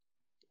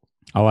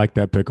 I like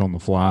that pick on the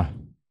fly.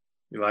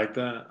 You like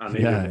that? I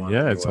needed Yeah, one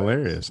it's anyway.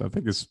 hilarious. I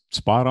think it's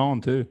spot on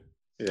too.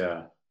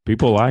 Yeah,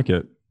 People like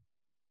it.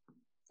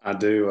 I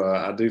do.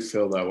 I do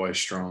feel that way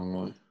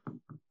strongly.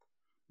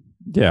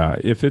 Yeah,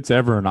 if it's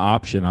ever an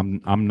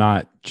option, I'm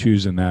not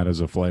choosing that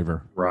as a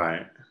flavor.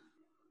 Right.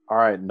 All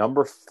right,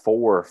 number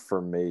 4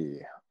 for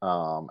me.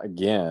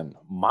 Again,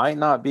 might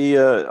not be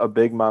a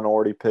big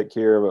minority pick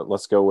here, but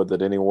let's go with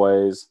it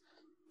anyways.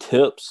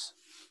 Tips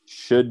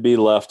should be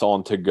left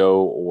on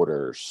to-go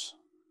orders.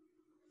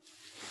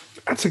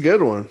 That's a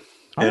good one.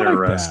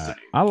 Interesting.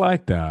 I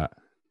like that.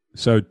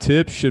 So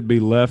tips should be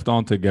left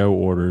on to-go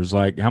orders.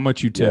 Like how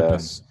much you tipping?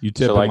 Yes. You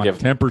tipping So, like, like if-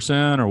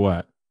 10% or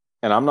what?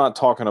 And I'm not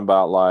talking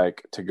about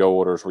like to-go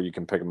orders where you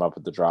can pick them up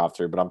at the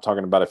drive-thru, but I'm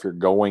talking about if you're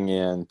going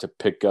in to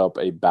pick up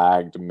a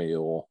bagged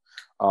meal.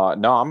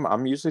 No,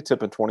 I'm usually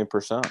tipping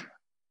 20%.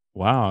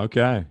 Wow.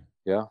 Okay.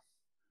 Yeah.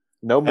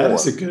 No more. That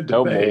is a good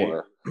no debate.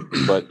 more.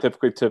 But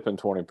typically tipping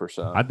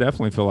 20%. I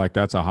definitely feel like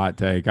that's a hot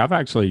take. I've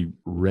actually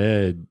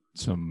read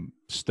some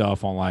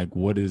stuff on like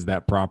what is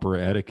that proper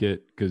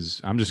etiquette, because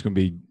I'm just going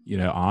to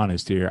be,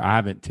 honest here. I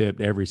haven't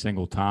tipped every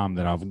single time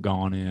that I've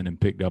gone in and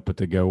picked up a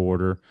to-go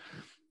order.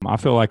 I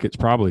feel like it's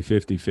probably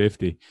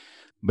 50-50.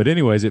 But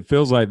anyways, it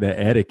feels like the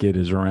etiquette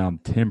is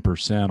around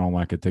 10% on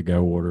like a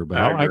to-go order. But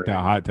I like agree. that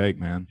hot take,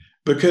 man.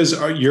 Because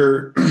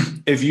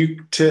if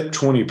you tip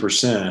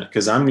 20%,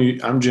 because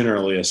I'm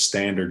generally a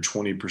standard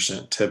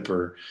 20%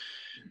 tipper.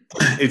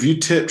 If you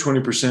tip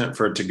 20%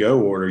 for a to-go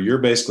order, you're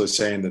basically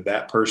saying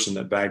that person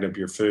that bagged up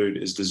your food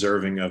is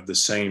deserving of the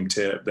same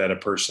tip that a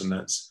person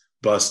that's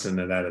busting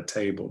it at a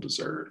table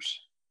deserves.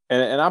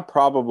 And I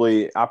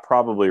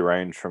probably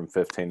range from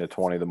 15 to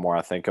 20 the more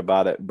I think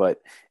about it. But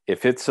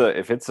if it's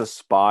a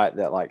spot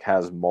that like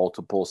has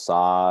multiple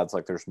sides,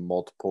 like there's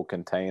multiple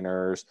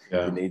containers,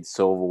 you need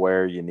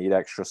silverware, you need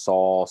extra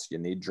sauce, you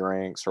need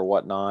drinks or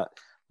whatnot,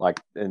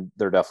 and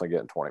they're definitely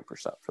getting 20%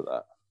 for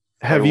that.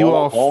 Have you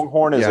all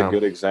Longhorn is a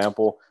good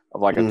example of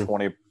like a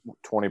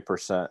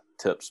 20%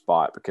 tip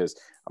spot, because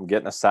I'm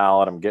getting a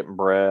salad, I'm getting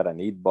bread, I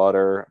need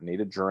butter, I need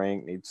a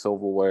drink, need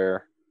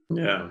silverware.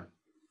 Yeah.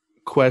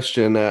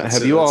 Question: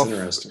 Have you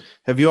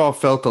all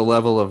felt a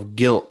level of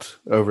guilt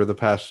over the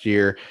past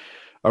year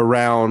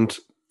around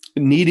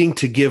needing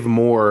to give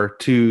more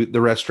to the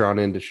restaurant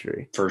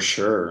industry? For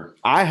sure.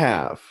 I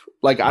have.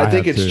 I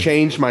think it's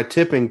changed my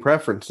tipping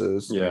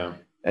preferences. Yeah.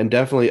 And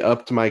definitely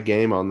upped my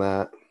game on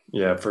that.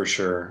 Yeah, for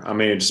sure. I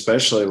mean,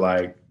 especially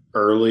like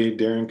early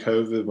during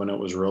COVID when it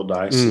was real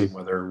dicey,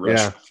 whether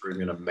restaurants were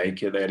going to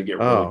make it, they had to get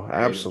really creative.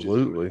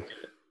 Absolutely.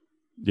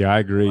 Yeah, I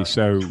agree. Like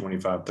so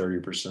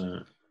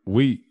 25-30%.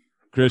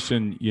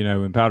 Christian,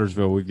 in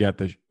Powdersville,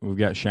 we've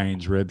got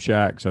Shane's Rib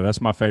Shack. So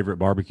that's my favorite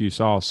barbecue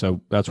sauce.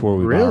 So that's where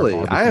we really. buy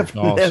our I have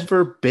sauce.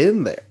 never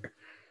been there.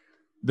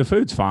 The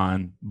food's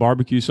fine.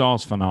 Barbecue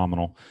sauce,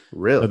 phenomenal.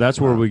 Really? So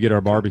that's where we get our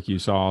barbecue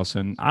sauce.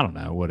 And I don't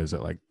know, what is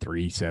it, like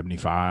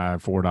 $3.75,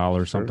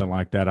 $4, something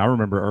like that. I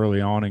remember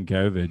early on in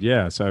COVID.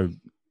 Yeah. So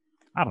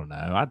I don't know.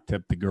 I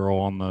tipped the girl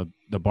on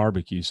the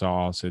barbecue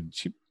sauce, and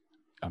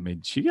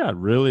she got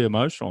really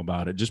emotional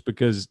about it just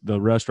because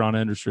the restaurant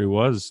industry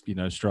was,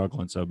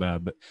 struggling so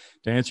bad. But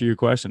to answer your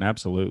question,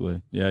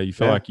 absolutely. Yeah. You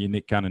feel like you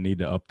kind of need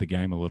to up the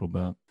game a little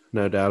bit.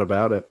 No doubt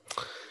about it.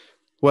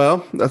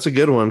 Well, that's a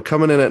good one.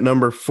 Coming in at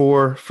number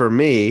 4 for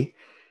me,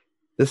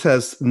 this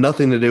has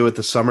nothing to do with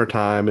the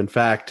summertime. In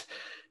fact,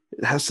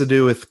 it has to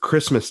do with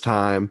Christmas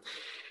time.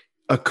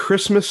 A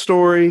Christmas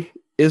Story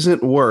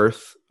isn't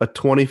worth a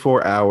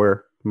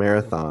 24-hour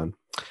marathon.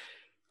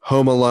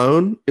 Home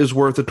Alone is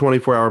worth a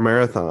 24-hour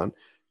marathon.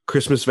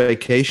 Christmas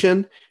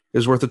Vacation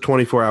is worth a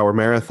 24-hour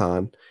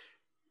marathon.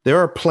 There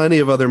are plenty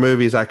of other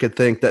movies I could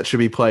think that should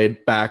be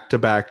played back to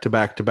back to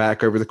back to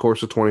back over the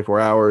course of 24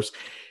 hours.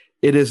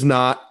 It is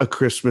not a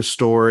Christmas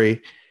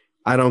Story.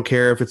 I don't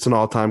care if it's an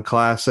all-time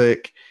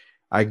classic.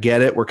 I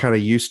get it. We're kind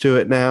of used to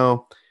it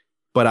now,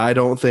 but I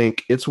don't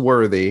think it's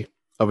worthy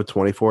of a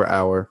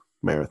 24-hour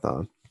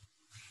marathon.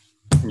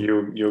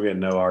 You'll get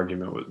no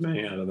argument with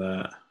me out of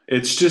that.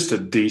 It's just a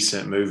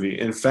decent movie.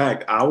 In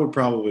fact, I would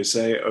probably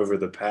say over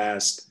the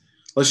past,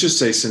 let's just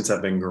say since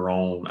I've been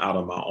grown out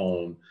on my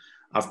own,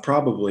 I've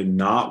probably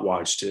not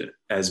watched it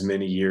as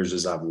many years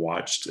as I've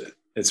watched it.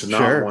 It's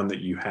not one that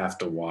you have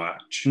to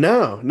watch.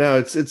 No,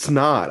 it's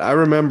not. I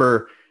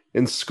remember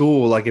in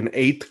school, like in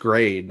 8th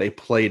grade, they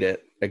played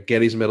it at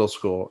Getty's Middle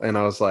School. And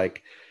I was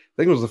like, I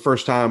think it was the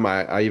first time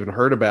I even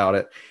heard about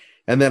it.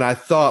 And then I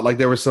thought like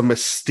there was some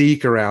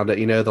mystique around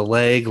it, the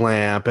leg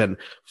lamp and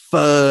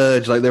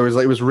fudge, like there was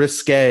like it was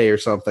risque or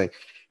something.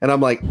 And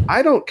I'm like,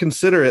 I don't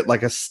consider it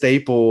like a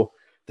staple.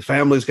 The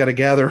family's got to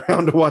gather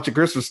around to watch a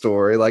Christmas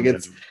story. Like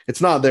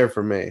it's not there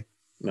for me.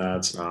 No,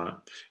 it's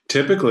not.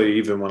 Typically,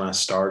 even when I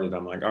started,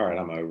 I'm like, all right,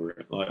 I'm over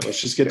it. Like,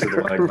 let's just get to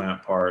the leg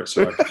lamp part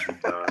so I can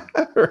be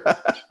done. Right.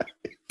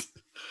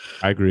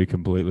 I agree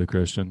completely,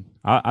 Christian.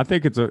 I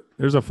think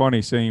there's a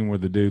funny scene where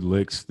the dude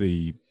licks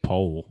the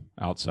pole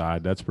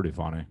outside. That's pretty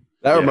funny.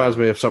 That reminds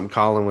me of something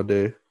Colin would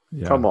do.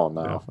 Yeah, Come on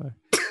now. definitely.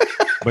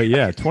 But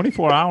yeah,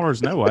 24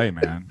 hours, no way,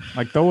 man.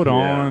 Like throw it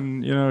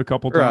on, a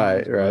couple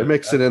times. Right.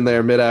 Mix it in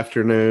there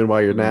mid-afternoon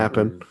while you're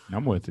napping.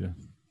 I'm with you.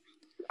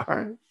 All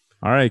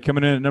right.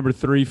 Coming in at number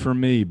 3 for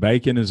me,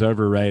 bacon is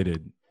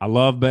overrated. I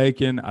love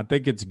bacon. I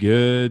think it's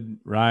good,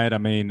 right? I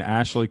mean,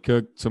 Ashley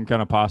cooked some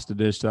kind of pasta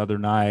dish the other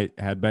night,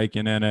 had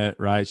bacon in it,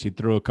 right? She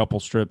threw a couple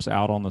strips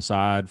out on the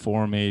side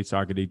for me so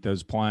I could eat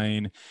those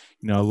plain,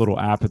 a little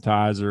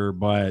appetizer.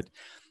 But,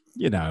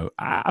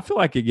 I feel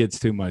like it gets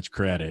too much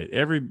credit.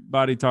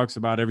 Everybody talks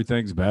about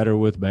everything's better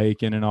with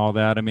bacon and all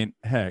that. I mean,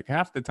 heck,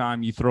 half the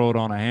time you throw it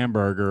on a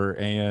hamburger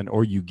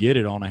or you get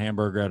it on a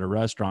hamburger at a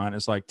restaurant,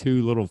 it's like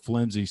 2 little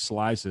flimsy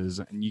slices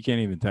and you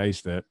can't even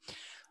taste it.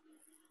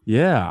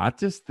 Yeah, I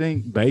just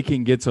think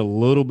bacon gets a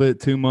little bit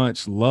too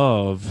much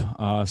love,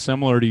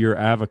 similar to your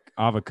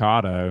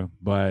avocado.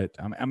 But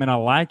I mean, I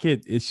like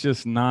it. It's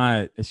just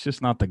not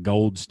the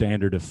gold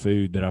standard of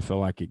food that I feel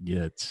like it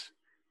gets.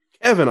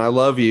 Kevin, I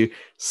love you.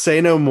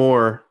 Say no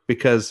more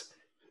because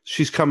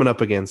she's coming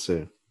up again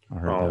soon.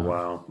 Oh,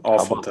 wow.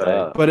 Awful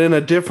take. But in a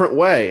different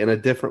way.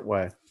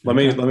 Let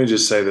me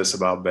just say this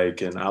about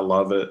bacon. I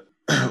love it.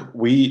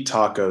 We eat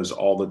tacos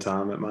all the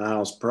time at my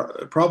house,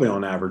 probably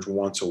on average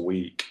once a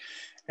week.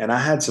 And I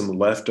had some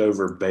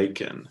leftover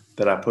bacon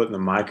that I put in the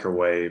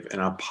microwave,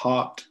 and I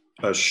popped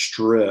a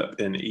strip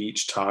in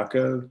each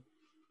taco.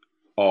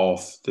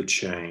 Off the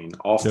chain,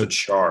 the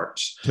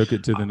charts. Took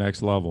it to the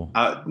next level.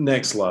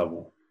 Next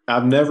level.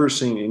 I've never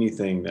seen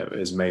anything that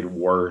is made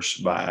worse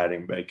by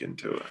adding bacon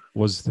to it.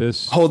 Was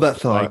this hold that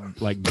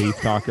thought like beef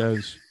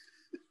tacos?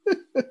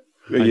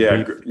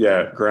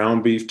 Yeah.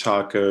 Ground beef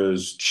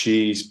tacos,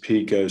 cheese,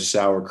 pico,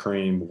 sour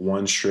cream,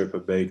 1 strip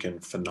of bacon,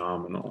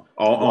 phenomenal.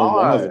 On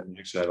one of them,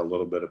 actually had a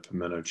little bit of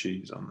pimento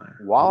cheese on there.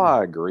 While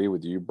I agree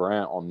with you,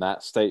 Brant, on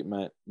that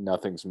statement,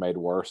 nothing's made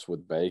worse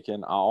with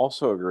bacon, I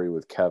also agree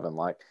with Kevin.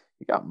 Like,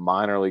 you got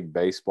minor league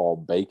baseball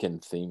bacon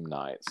theme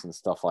nights and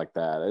stuff like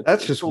that.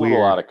 That's just a weird.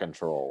 little out of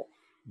control.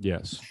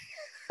 Yes.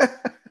 I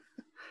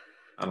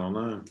don't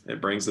know. It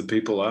brings the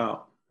people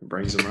out. It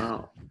brings them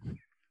out.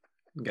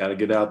 Got to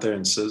get out there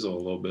and sizzle a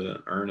little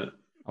bit, earn it.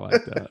 I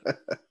like that.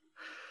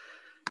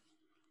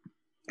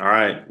 All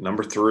right,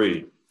 number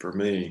 3 for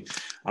me.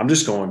 I'm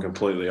just going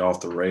completely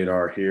off the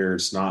radar here.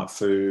 It's not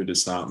food.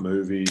 It's not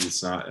movies.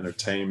 It's not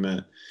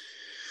entertainment.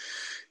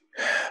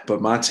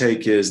 But my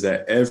take is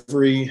that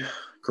every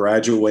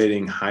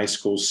graduating high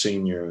school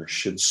senior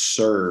should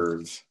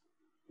serve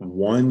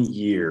 1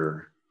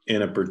 year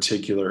in a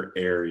particular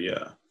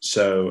area.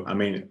 So, I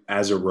mean,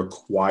 as a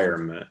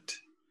requirement.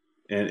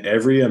 And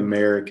every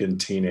American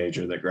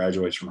teenager that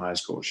graduates from high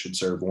school should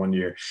serve 1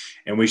 year.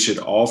 And we should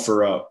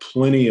offer up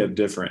plenty of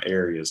different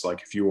areas.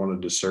 Like if you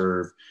wanted to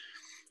serve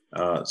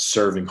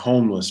serving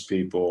homeless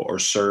people or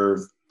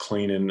serve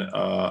cleaning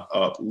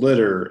up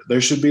litter,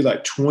 there should be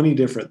like 20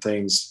 different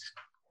things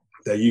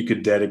that you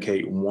could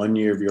dedicate 1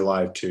 year of your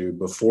life to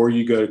before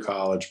you go to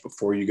college,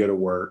 before you go to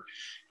work.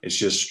 It's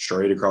just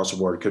straight across the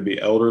board. It could be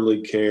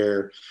elderly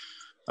care,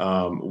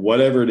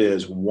 whatever it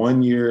is,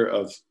 1 year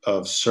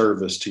of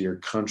service to your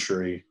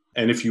country.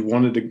 And if you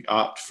wanted to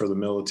opt for the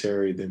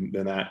military, then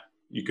that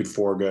you could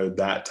forego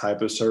that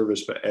type of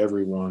service, but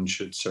everyone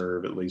should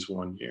serve at least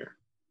 1 year.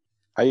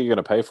 How are you going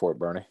to pay for it,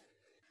 Bernie?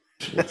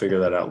 We'll figure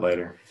that out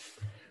later.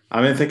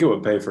 I mean, I think it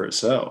would pay for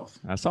itself.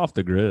 That's off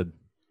the grid.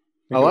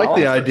 I like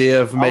the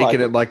idea of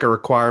making it like a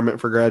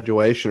requirement for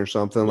graduation or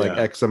something, like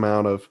X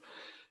amount of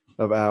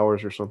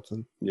hours or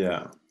something.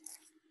 Yeah.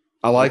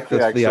 I like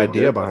the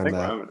idea behind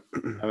that.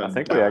 I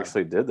think we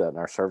actually did that in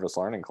our service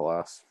learning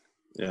class.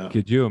 Yeah.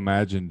 Could you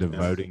imagine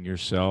devoting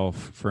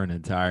yourself for an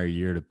entire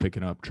year to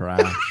picking up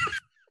trash?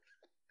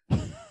 I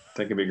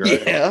think it'd be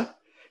great. Yeah.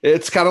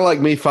 It's kind of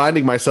like me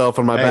finding myself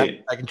on my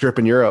backpacking trip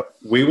in Europe.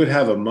 We would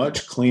have a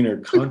much cleaner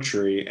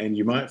country, and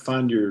you might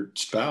find your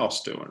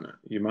spouse doing it.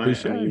 You might.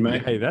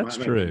 Hey, that's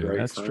true.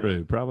 That's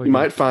true. Probably you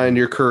might find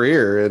your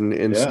career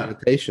in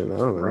sanitation. I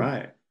don't know.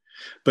 Right.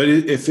 But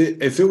if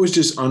it was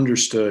just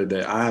understood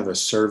that I have a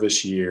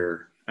service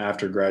year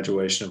after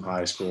graduation of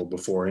high school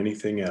before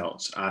anything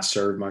else, I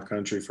served my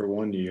country for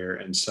 1 year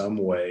in some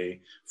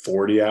way,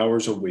 40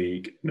 hours a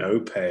week, no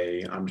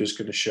pay. I'm just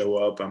going to show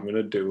up. I'm going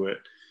to do it.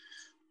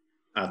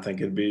 I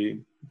think it'd be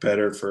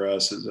better for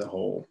us as a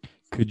whole.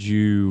 Could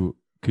you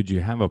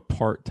have a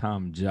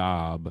part-time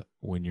job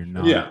when you're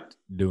not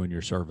doing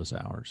your service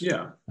hours?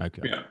 Yeah.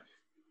 Okay. Yeah.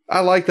 I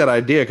like that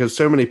idea because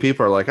so many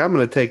people are like, I'm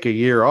going to take a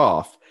year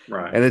off.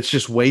 Right. And it's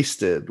just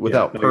wasted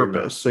without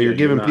purpose. So you're you're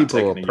giving not people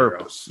a taking year off.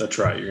 purpose. That's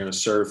right. You're going to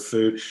serve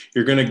food.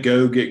 You're going to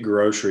go get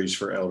groceries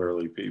for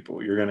elderly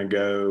people. You're going to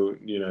go,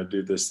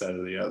 do this, that,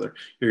 or the other.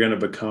 You're going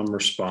to become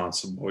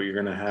responsible. You're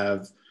going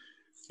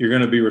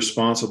to be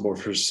responsible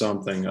for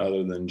something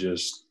other than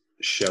just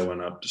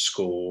showing up to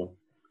school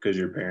because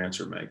your parents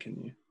are making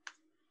you.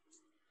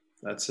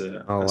 That's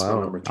it. Oh, That's wow.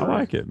 my number 3. I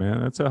like it,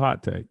 man. That's a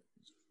hot take.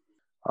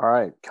 All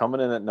right,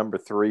 coming in at number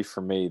 3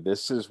 for me,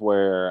 this is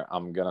where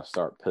I'm going to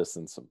start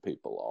pissing some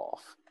people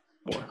off.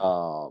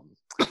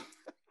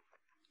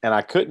 And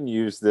I couldn't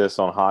use this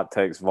on Hot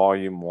Takes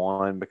Volume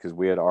 1 because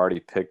we had already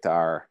picked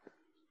our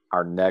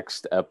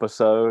next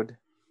episode.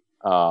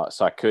 So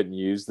I couldn't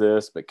use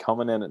this. But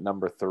coming in at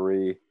number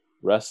 3,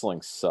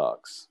 wrestling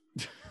sucks.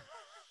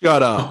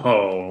 Shut up.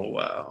 Oh,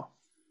 wow.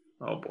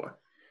 Oh, boy.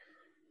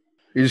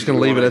 You're just going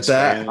to leave it at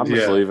that? I'm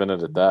just leaving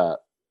it at that.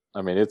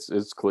 I mean,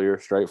 it's clear,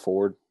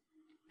 straightforward.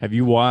 Have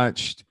you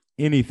watched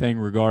anything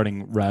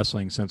regarding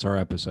wrestling since our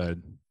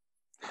episode?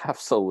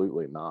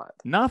 Absolutely not.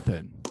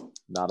 Nothing.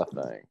 Not a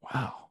thing.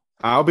 Wow.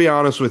 I'll be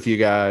honest with you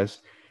guys.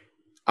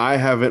 I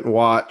haven't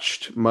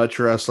watched much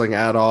wrestling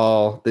at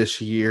all this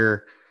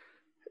year.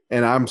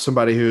 And I'm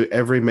somebody who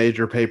every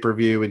major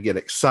pay-per-view would get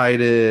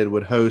excited,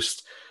 would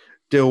host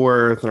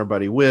Dilworth and our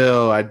buddy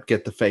Will. I'd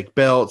get the fake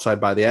belts.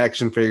 I'd buy the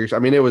action figures. I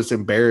mean, it was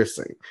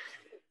embarrassing.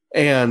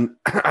 And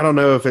I don't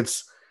know if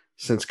it's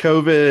since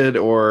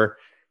COVID or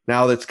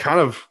now that's kind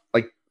of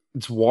like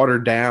it's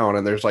watered down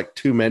and there's like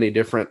too many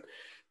different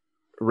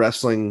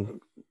wrestling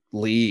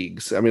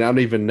leagues. I mean, I don't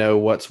even know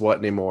what's what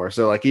anymore.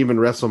 So like even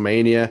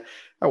WrestleMania,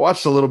 I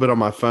watched a little bit on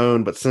my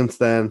phone, but since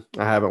then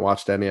I haven't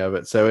watched any of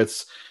it. So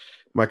it's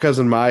my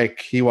cousin Mike,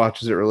 he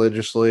watches it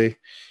religiously,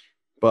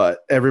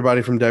 but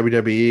everybody from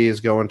WWE is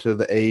going to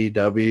the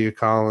AEW,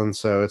 Colin.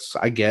 So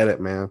I get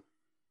it, man.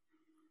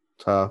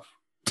 Tough.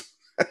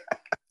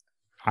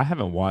 I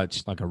haven't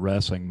watched like a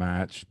wrestling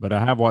match, but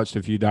I have watched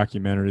a few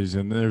documentaries,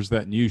 and there's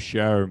that new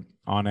show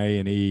on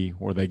A&E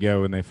where they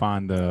go and they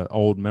find the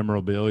old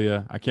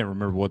memorabilia. I can't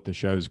remember what the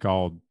show's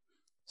called,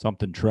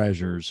 something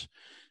Treasures,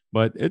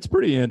 but it's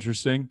pretty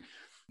interesting.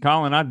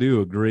 Colin, I do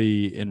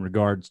agree in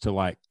regards to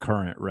like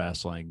current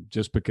wrestling,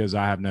 just because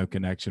I have no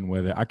connection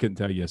with it. I couldn't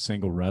tell you a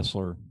single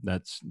wrestler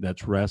that's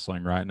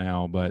wrestling right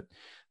now, but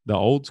the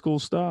old school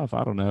stuff,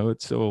 I don't know.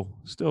 It's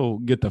still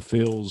get the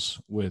feels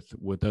with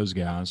those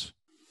guys.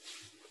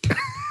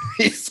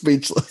 He's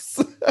speechless.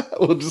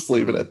 We'll just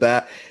leave it at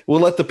that. We'll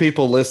let the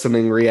people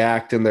listening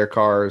react in their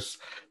cars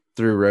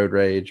through Road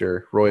Rage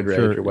or Roid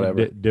Rage or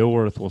whatever.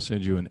 Dilworth will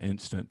send you an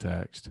instant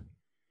text.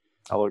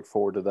 I look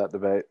forward to that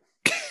debate.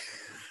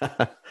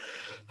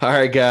 All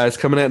right, guys.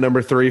 Coming at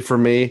number 3 for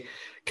me,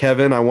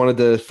 Kevin, I wanted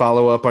to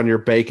follow up on your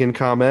bacon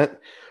comment.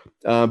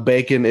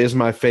 Bacon is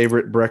my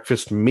favorite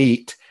breakfast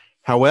meat.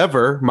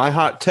 However, my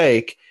hot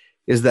take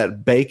is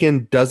that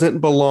bacon doesn't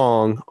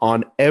belong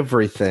on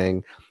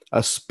everything,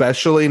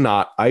 especially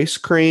not ice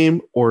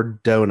cream or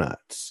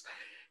donuts.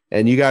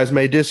 And you guys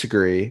may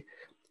disagree,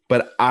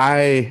 but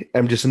I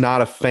am just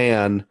not a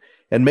fan.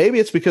 And maybe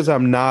it's because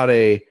I'm not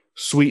a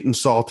sweet and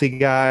salty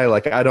guy.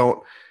 Like I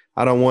don't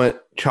want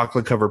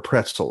chocolate covered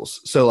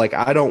pretzels. So like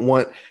I don't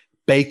want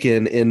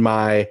bacon in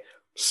my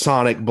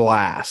Sonic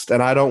Blast,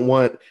 and I don't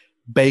want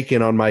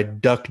bacon on my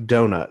Duck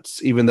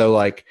Donuts, even though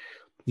like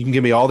you can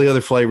give me all the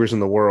other flavors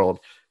in the world.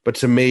 But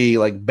to me,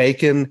 like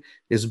bacon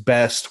is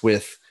best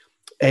with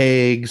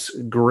eggs,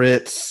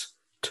 grits,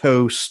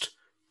 toast,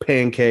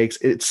 pancakes.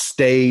 It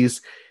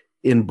stays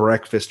in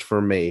breakfast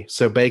for me.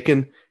 So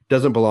bacon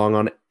doesn't belong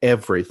on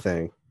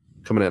everything.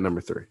 Coming at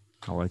number 3.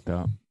 I like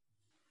that.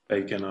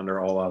 Bacon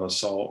under all out of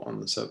salt on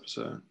this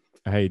episode.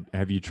 Hey,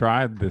 have you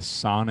tried the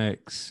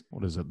Sonic's,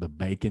 what is it, the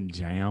bacon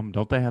jam?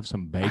 Don't they have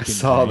some bacon I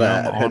saw jam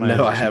that. on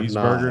No, a I have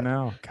cheeseburger not.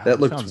 now? God, That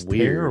looks sounds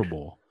weird.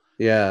 terrible.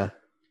 Yeah.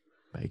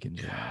 Bacon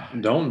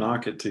jam. Don't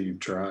knock it till you've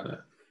tried it.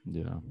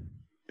 Yeah.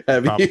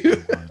 Have Probably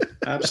you? not.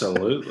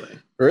 Absolutely.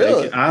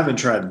 Really? Bacon, I haven't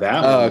tried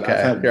that Oh, one. But I've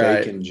okay. had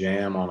Right. bacon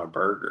jam on a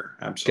burger.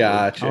 Absolutely.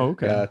 Gotcha. Oh,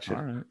 okay. Gotcha.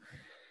 All right.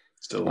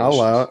 It's delicious. I'll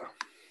allow it.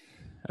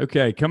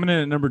 Okay, coming in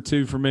at number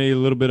 2 for me, a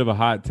little bit of a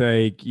hot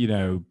take. You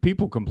know,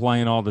 people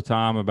complain all the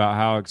time about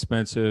how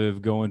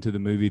expensive going to the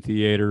movie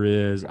theater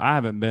is. I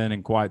haven't been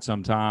in quite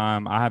some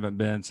time. I haven't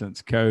been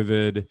since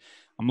COVID.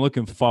 I'm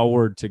looking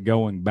forward to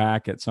going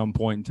back at some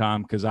point in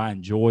time because I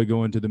enjoy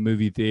going to the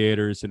movie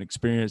theater. It's an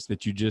experience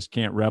that you just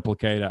can't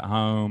replicate at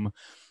home.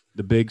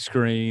 The big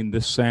screen, the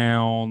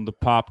sound, the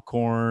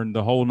popcorn,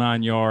 the whole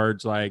 9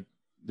 yards. Like,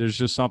 there's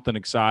just something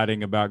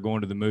exciting about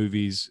going to the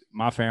movies.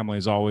 My family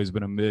has always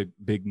been a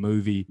big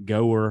movie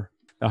goer.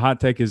 The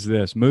hot take is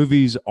this: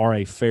 movies are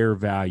a fair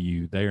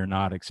value. They are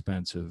not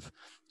expensive.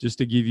 Just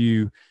to give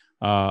you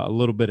a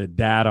little bit of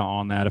data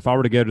on that, if I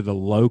were to go to the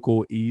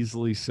local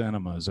Easley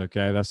Cinemas,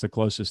 okay, that's the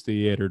closest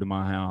theater to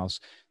my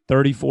house,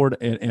 34,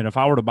 and if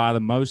I were to buy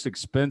the most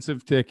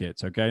expensive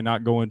tickets, okay,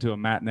 not going to a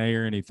matinee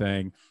or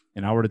anything,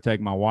 and I were to take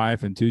my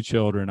wife and 2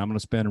 children, I'm going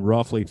to spend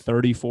roughly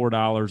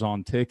 $34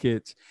 on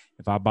tickets.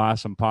 If I buy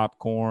some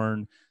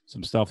popcorn,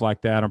 some stuff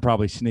like that. I'm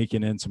probably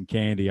sneaking in some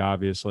candy,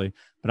 obviously,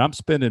 but I'm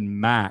spending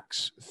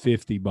max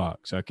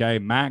 $50. Okay.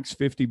 Max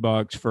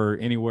 $50 for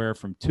anywhere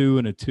from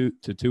 2 to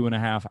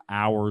 2.5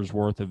 hours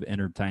worth of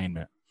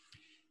entertainment.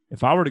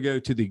 If I were to go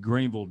to the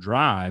Greenville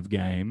Drive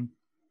game,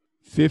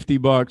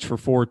 $50 for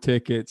 4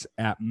 tickets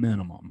at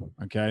minimum.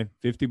 Okay.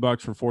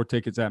 $50 for 4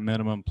 tickets at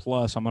minimum.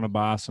 Plus I'm going to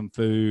buy some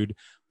food.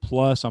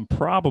 Plus I'm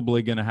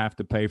probably going to have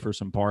to pay for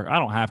some park. I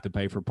don't have to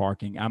pay for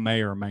parking. I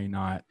may or may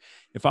not.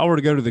 If I were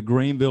to go to the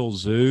Greenville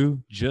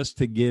Zoo just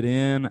to get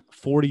in,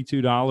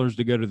 $42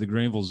 to go to the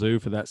Greenville Zoo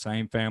for that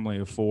same family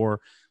of 4.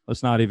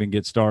 Let's not even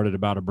get started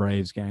about a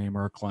Braves game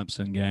or a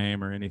Clemson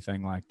game or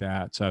anything like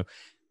that. So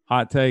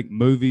hot take,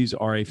 movies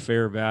are a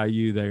fair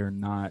value. They are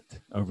not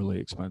overly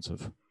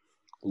expensive.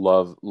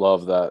 Love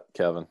that,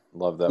 Kevin.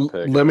 Love that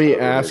pick. Let me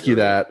ask you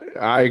that.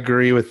 I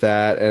agree with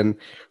that. And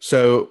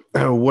so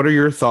what are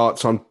your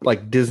thoughts on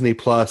like Disney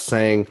Plus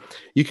saying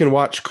you can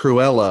watch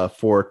Cruella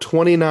for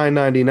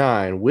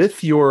 $29.99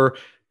 with your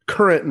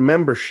current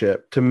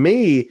membership? To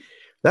me,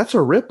 that's a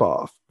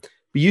ripoff.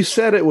 You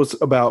said it was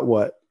about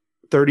what,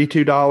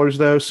 $32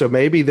 though? So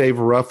maybe they've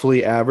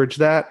roughly averaged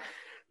that.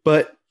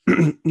 But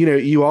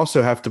you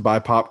also have to buy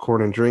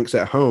popcorn and drinks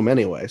at home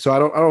anyway. So I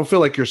don't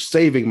feel like you're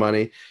saving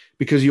money,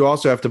 because you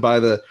also have to buy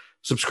the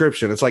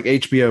subscription. It's like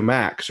HBO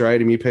Max,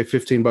 right? And you pay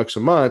 $15 a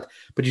month,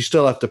 but you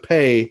still have to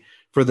pay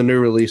for the new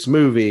release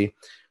movie.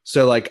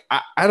 So like,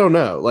 I don't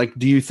know. Like,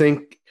 do you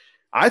think,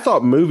 I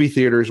thought movie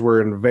theaters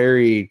were in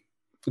very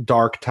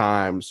dark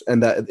times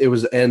and that it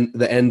was the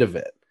end of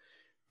it,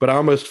 but I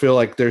almost feel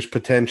like there's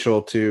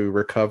potential to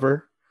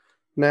recover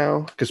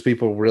now because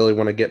people really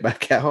want to get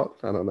back out.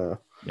 I don't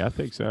know. Yeah, I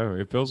think so.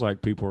 It feels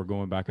like people are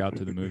going back out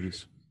to the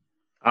movies.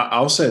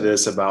 I'll say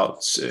this about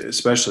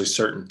especially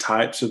certain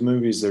types of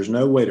movies. There's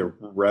no way to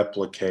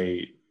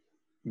replicate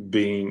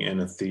being in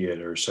a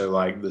theater. So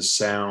like the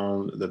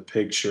sound, the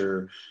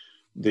picture,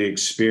 the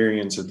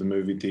experience of the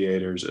movie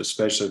theaters,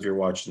 especially if you're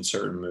watching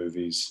certain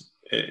movies,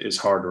 is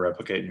hard to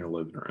replicate in your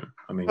living room.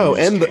 I mean,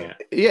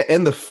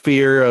 and the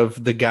fear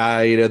of the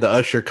guy, the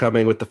usher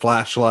coming with the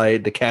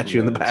flashlight to catch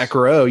you in the back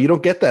row. You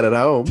don't get that at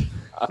home.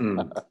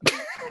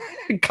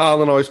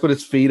 Colin always put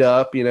his feet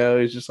up,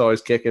 he's just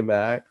always kicking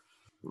back.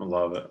 I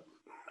love it.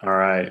 All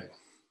right.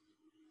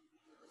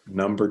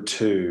 Number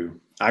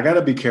 2. I got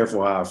to be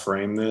careful how I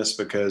frame this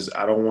because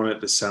I don't want it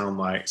to sound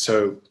like –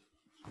 so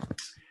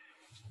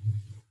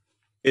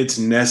it's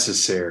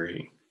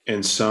necessary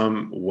in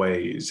some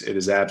ways. It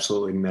is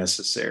absolutely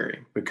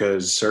necessary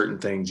because certain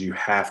things you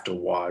have to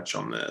watch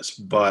on this.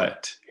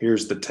 But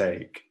here's the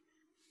take.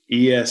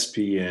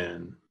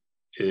 ESPN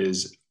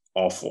is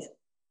awful.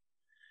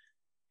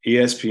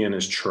 ESPN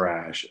is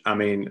trash. I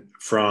mean,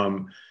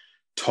 from –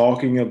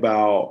 talking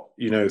about,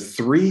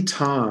 3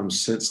 times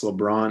since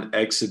LeBron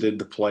exited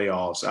the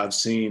playoffs, I've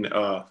seen,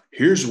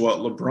 here's what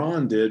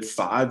LeBron did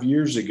 5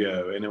 years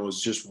ago, and it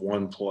was just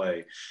one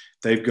play.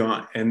 They've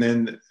gone, and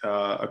then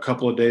a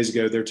couple of days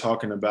ago, they're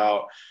talking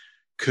about,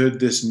 could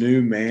this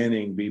new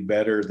Manning be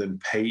better than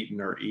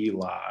Peyton or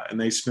Eli? And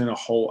they spent a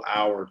whole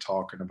hour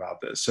talking about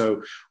this.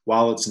 So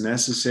while it's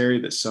necessary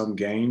that some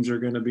games are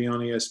going to be on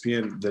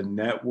ESPN, the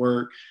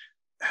network –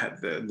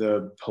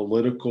 the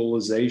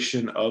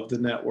politicalization of the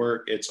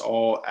network, it's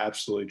all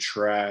absolutely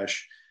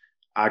trash.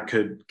 I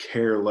could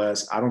care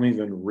less. I don't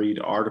even read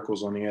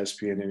articles on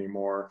ESPN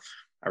anymore.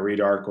 I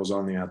read articles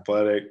on The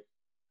Athletic.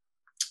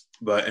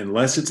 But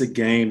unless it's a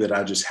game that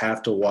I just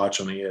have to watch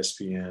on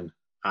ESPN,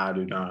 I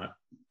do not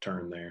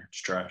turn there.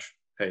 It's trash.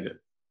 Hate it.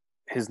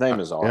 His name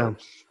is Arch. Yeah.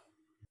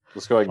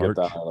 Let's go ahead and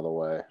get that out of the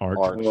way. Arch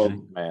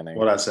Manning.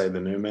 What'd I say? The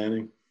new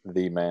Manning?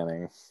 The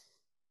Manning.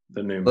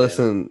 The new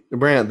Listen,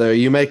 Brant, though,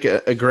 you make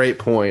a great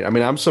point. I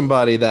mean, I'm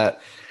somebody that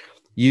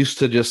used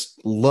to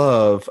just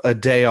love a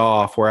day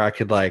off where I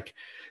could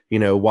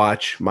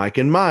watch Mike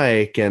and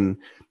Mike and,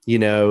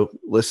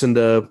 listen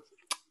to,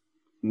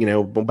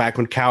 back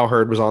when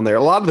Cowherd was on there.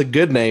 A lot of the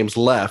good names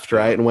left,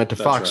 right, and went to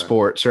Fox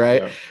Sports,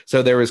 right? Yeah.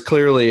 So there was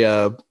clearly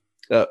a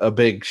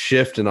big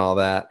shift in all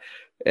that,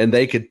 and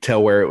they could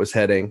tell where it was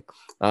heading.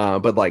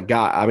 But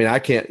God, I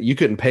mean, you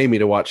couldn't pay me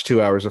to watch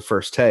 2 hours of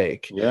First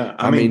Take. Yeah.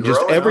 I mean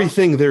just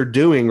everything they're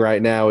doing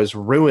right now is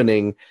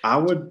ruining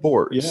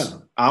sports. Yeah.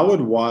 I would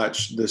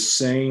watch the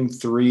same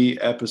 3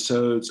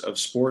 episodes of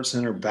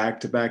SportsCenter back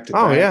to back to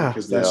back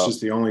because that's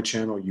just the only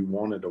channel you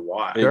wanted to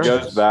watch. It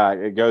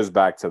goes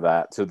back to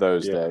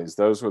those days.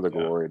 Those were the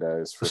glory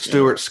days for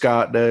Stuart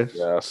Scott days.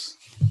 Yes.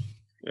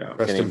 Yeah.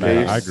 Rest in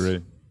peace. I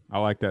agree. I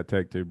like that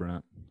take too,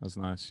 Brent. That's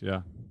nice.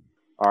 Yeah.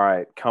 All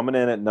right. Coming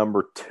in at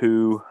number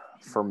 2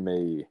 for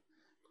me,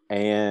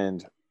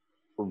 and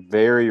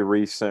very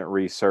recent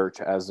research,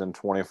 as in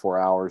 24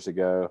 hours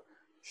ago,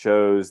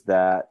 shows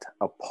that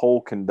a poll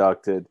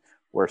conducted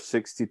where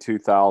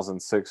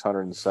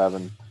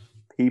 62,607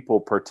 people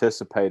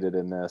participated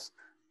in this.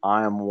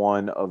 I am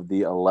one of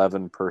the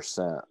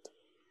 11%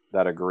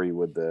 that agree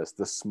with this.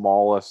 The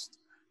smallest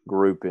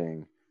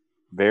grouping.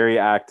 Very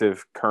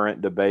active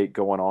current debate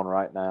going on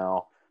right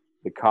now.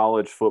 The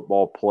college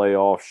football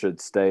playoff should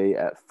stay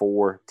at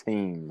 4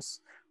 teams.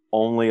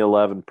 only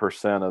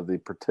 11% of the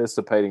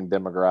participating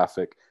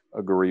demographic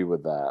agree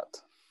with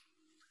that.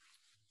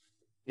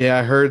 Yeah,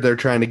 I heard they're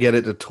trying to get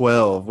it to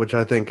 12, which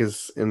I think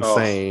is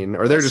insane.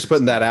 Or they're just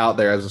putting that out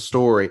there as a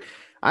story.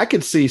 I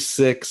could see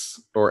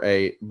 6 or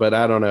 8, but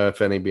I don't know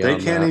if any beyond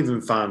They can't that. even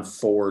find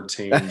 4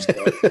 teams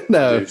that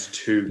No. produce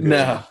 2 good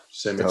No.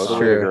 semifinals. Totally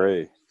true.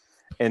 agree.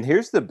 And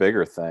here's the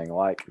bigger thing.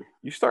 Like,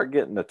 you start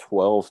getting to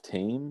 12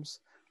 teams.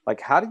 Like,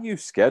 how do you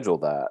schedule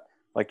that?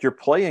 Like, you're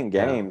playing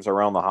games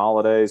around the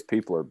holidays.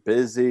 People are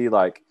busy.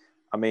 Like,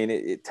 I mean,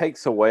 it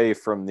takes away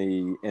from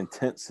the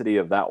intensity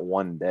of that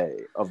one day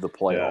of the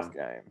playoff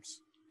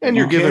games. And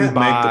You you're giving can't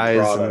make the buys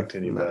product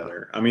any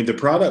better. I mean, the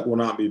product will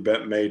not be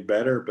made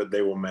better, but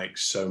they will make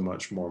so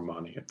much more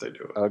money if they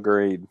do it.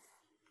 Agreed.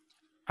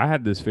 I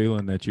had this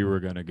feeling that you were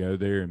going to go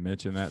there and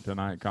mention that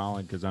tonight,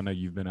 Colin, because I know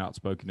you've been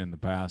outspoken in the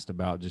past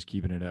about just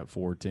keeping it at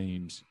 4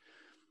 teams.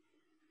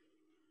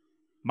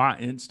 My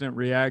instant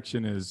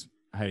reaction is,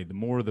 hey, the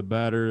more the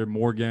better,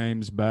 more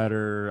games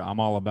better. I'm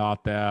all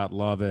about that.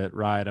 Love it,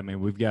 right? I mean,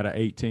 we've got an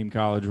 8-team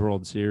College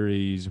World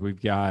Series.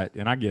 We've got,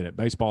 and I get it,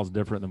 baseball's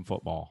different than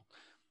football.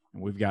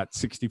 And we've got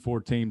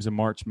 64 teams in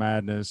March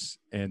Madness,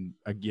 and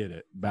I get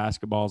it.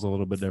 Basketball's a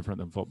little bit different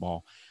than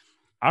football.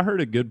 I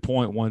heard a good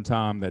point one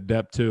time that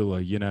Dep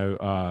Tula,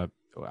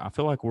 I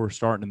feel like we're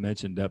starting to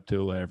mention Dep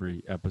Tula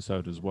every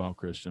episode as well,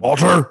 Christian.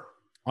 Walter.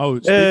 Oh,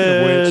 speaking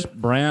of which,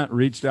 Brant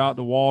reached out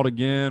to Walt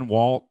again.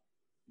 Walt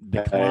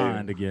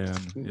declined again.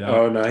 Yeah.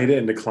 Oh, no, he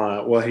didn't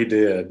decline. Well, he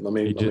did. Let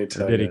me tell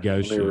you. Did he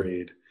ghost you? Let me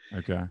read.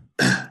 Okay.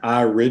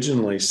 I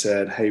originally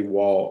said, hey,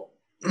 Walt,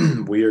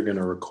 we are going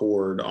to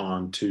record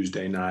on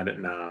Tuesday night at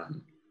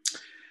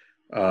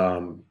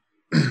 9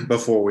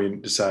 before we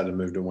decided to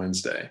move to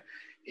Wednesday.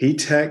 He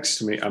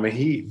texted me. I mean,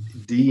 he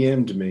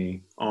DM'd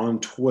me on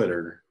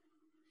Twitter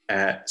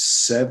at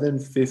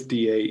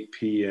 7:58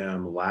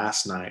 p.m.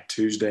 last night,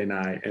 Tuesday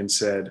night, and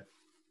said,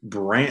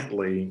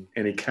 Brantley,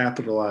 and he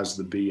capitalized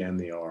the B and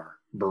the R.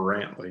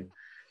 Brantley.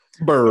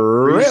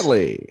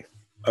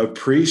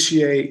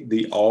 Appreciate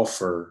the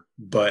offer,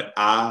 but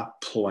I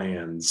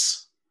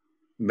plans.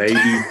 Maybe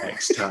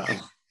next time.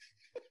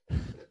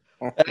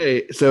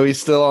 Hey, so he's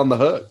still on the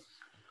hook.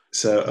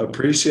 So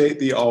appreciate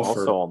the offer,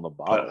 also on the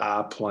bottom. but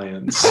I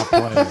plans.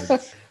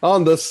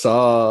 On the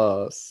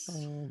sauce.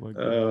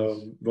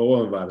 Oh, but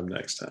we'll invite him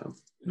next time.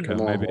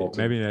 Come on,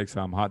 maybe next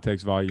time. Hot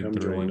Takes Volume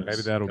 3.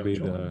 Maybe that'll be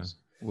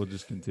we'll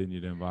just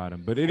continue to invite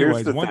him. But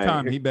anyways, one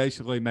time he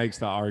basically makes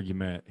the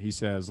argument. He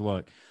says,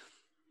 look,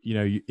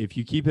 if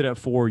you keep it at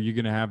 4, you're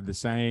going to have the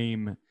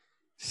same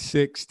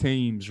 6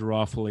 teams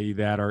roughly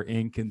that are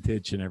in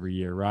contention every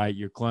year, right?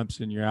 Your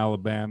Clemson, your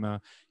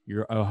Alabama,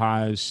 your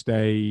Ohio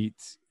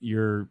State,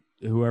 your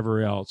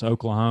whoever else,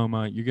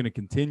 Oklahoma. You're going to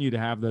continue to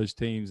have those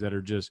teams that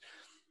are just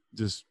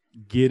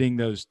getting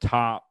those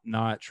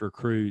top-notch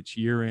recruits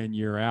year in,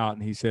 year out.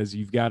 And he says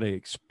you've got to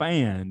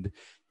expand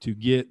to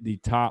get the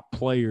top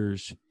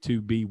players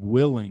to be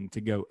willing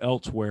to go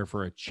elsewhere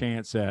for a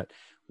chance at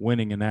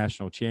winning a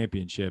national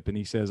championship. And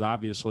he says,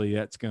 obviously,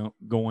 that's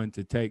going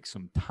to take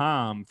some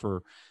time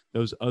for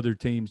those other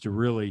teams to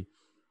really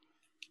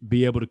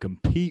be able to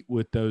compete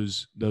with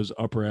those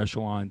upper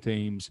echelon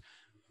teams.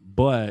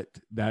 But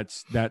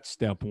that's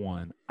step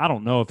one. I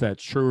don't know if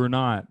that's true or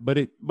not, but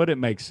it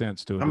makes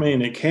sense to it. I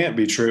mean, it can't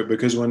be true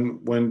because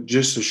when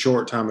just a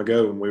short time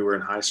ago when we were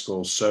in high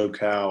school,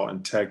 SoCal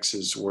and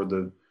Texas were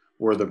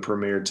the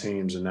premier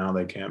teams, and now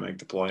they can't make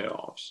the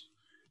playoffs.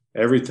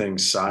 Everything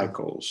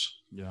cycles.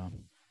 Yeah.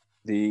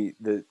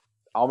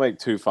 I'll make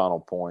 2 final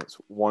points,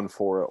 one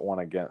for it, one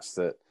against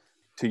it.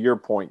 To your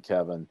point,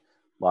 Kevin,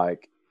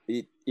 like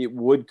it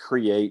would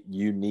create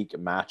unique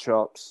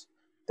matchups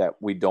that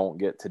we don't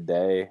get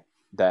today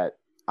that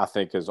I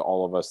think as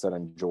all of us that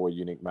enjoy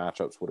unique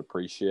matchups would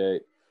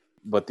appreciate.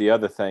 But the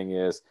other thing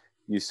is,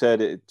 you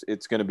said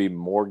it's going to be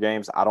more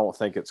games. I don't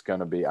think it's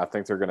going to be. I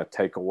think they're going to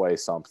take away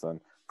something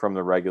from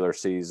the regular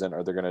season,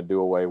 or they're going to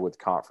do away with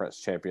Conference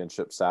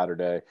Championship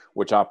Saturday,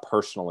 which I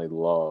personally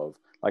love.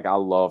 Like, I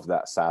love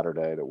that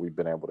Saturday that we've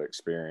been able to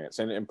experience.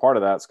 And part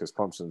of that's because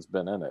Clemson's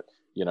been in it,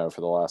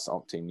 for the last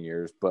umpteen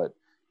years. But,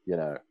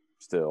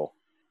 still.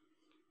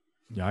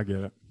 Yeah, I get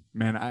it.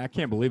 Man, I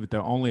can't believe it,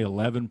 though. Only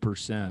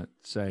 11%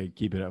 say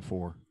keep it at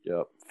 4.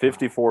 Yep.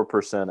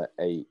 54% at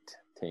 8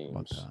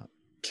 teams.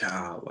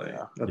 Golly.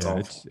 Yeah. That's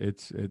awful.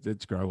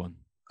 It's growing.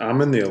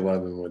 I'm in the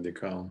 11 with you,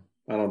 Colin.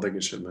 I don't think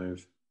it should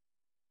move.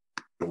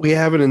 We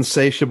have an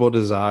insatiable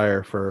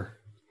desire for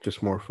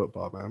just more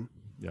football, man.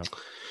 Yeah.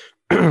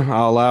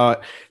 I'll allow it.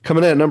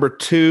 Coming in at number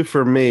 2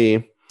 for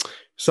me,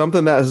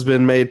 something that has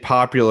been made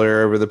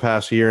popular over the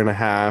past year and a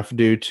half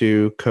due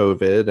to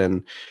COVID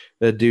and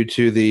due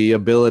to the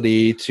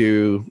ability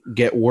to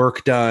get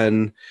work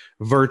done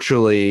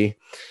virtually.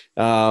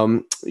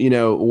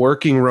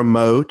 Working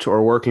remote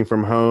or working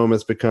from home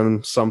has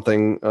become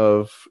something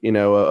of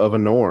a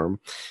norm.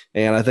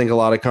 And I think a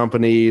lot of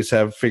companies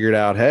have figured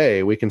out,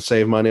 hey, we can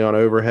save money on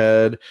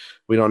overhead.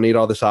 We don't need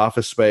all this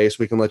office space.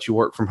 We can let you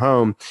work from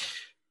home.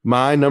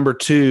 My number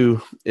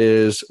 2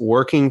 is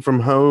working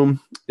from home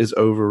is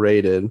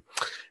overrated.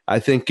 I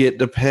think it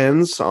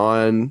depends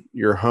on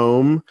your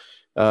home,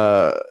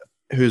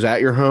 who's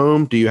at your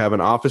home. Do you have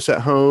an office at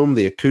home?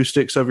 The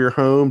acoustics of your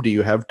home? Do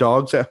you have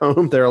dogs at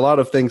home? There are a lot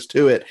of things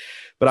to it.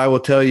 But I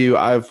will tell you,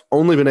 I've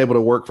only been able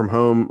to work from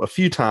home a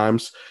few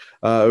times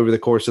over the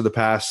course of the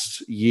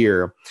past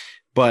year.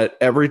 But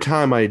every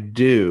time I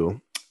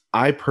do,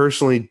 I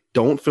personally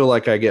don't feel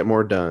like I get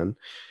more done.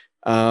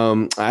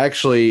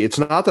 It's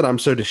not that I'm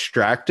so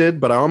distracted,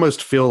 but I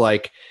almost feel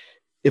like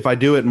if I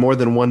do it more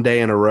than one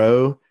day in a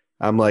row,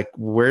 I'm like,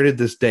 where did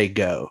this day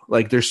go?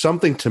 Like, there's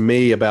something to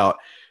me about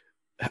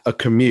a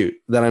commute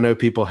that I know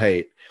people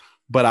hate,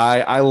 but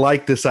I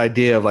like this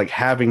idea of like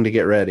having to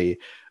get ready,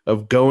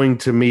 of going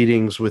to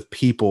meetings with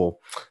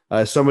people.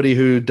 Somebody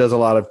who does a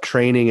lot of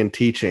training and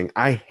teaching,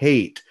 I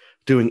hate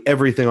doing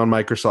everything on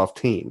Microsoft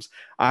Teams.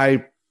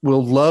 I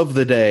will love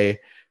the day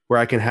where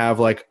I can have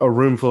like a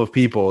room full of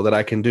people that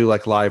I can do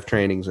like live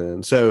trainings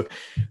in. So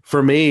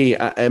for me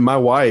and my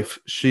wife,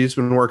 she's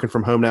been working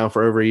from home now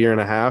for over a year and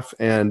a half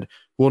and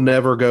will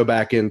never go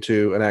back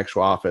into an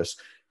actual office,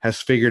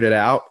 has figured it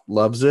out,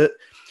 loves it.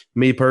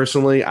 Me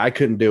personally, I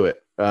couldn't do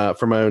it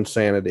for my own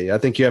sanity. I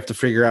think you have to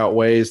figure out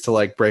ways to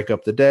like break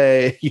up the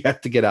day. You have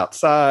to get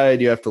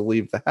outside. You have to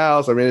leave the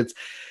house. I mean,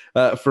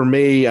 it's for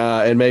me,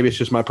 and maybe it's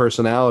just my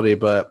personality,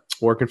 but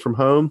working from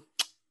home,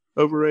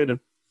 overrated.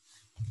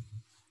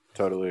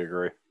 Totally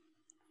agree.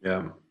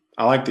 Yeah.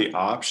 I like the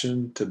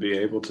option to be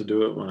able to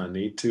do it when I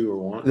need to or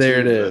want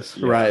there to. There it is.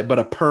 Right. But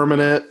a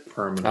permanent,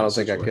 I don't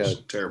think situation. I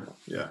could. Terrible.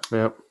 Yeah.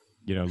 Yep.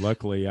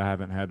 Luckily I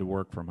haven't had to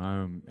work from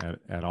home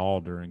at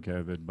all during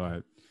COVID,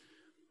 but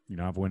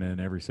I've went in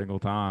every single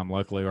time.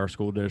 Luckily our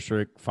school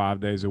district, 5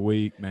 days a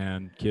week,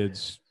 man,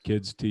 kids,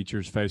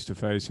 teachers,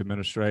 face-to-face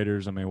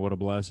administrators. I mean, what a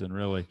blessing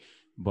really.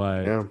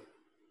 But yeah.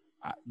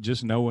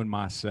 Just knowing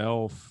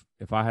myself,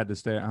 if I had to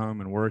stay at home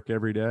and work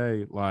every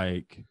day,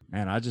 like,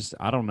 man,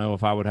 I don't know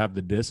if I would have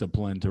the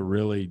discipline to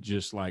really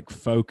just like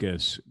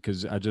focus,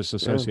 because I just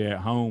associate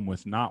home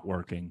with not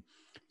working.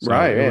 So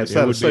right. It's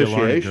that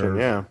association.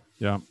 Yeah.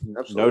 Yeah.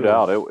 Absolutely. No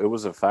doubt. It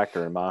was a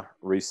factor in my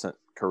recent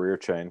career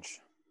change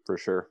for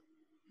sure.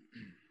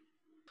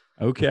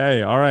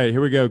 Okay. All right.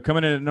 Here we go.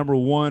 Coming in at number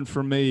 1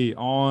 for me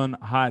on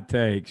hot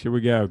takes. Here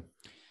we go.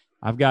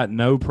 I've got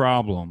no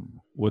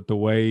problem with the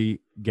way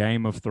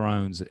Game of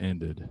Thrones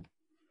ended.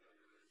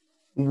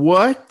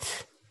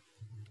 What?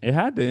 It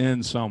had to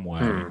end some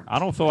way. I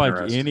don't feel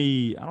like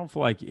any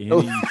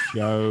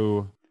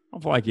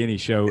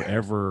show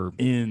ever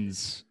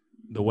ends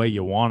the way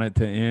you want it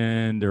to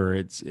end, or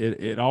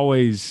it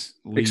always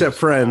leaves except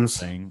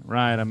Friends,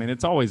 right? I mean,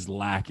 it's always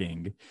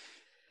lacking.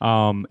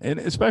 And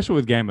especially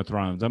with Game of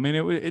Thrones. I mean,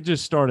 it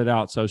just started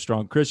out so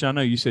strong. Christian, I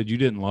know you said you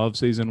didn't love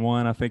season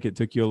 1. I think it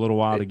took you a little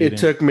while to get it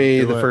took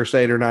me the first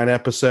 8 or 9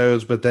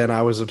 episodes, but then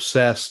I was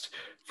obsessed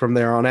from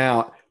there on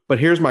out. But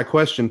here's my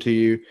question to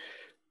you,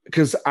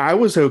 because I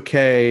was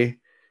okay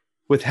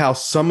with how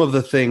some of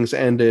the things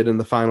ended in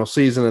the final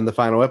season and the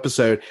final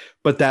episode,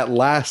 but that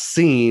last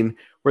scene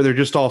where they're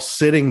just all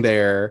sitting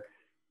there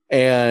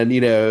and,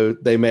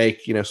 they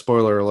make,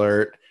 spoiler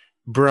alert,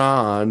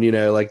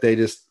 Bronn, like they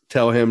just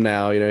tell him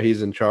now,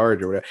 he's in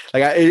charge or whatever.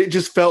 Like it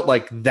just felt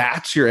like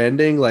that's your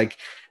ending, like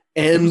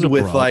end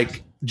with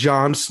like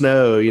Jon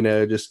Snow,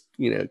 just,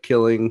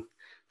 killing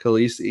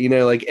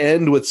Khaleesi, like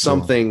end with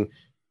something,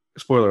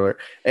 spoiler alert,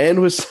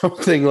 end with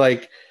something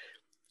like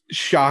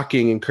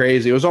shocking and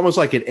crazy. It was almost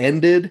like it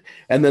ended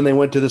and then they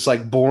went to this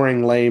like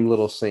boring, lame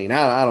little scene.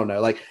 I don't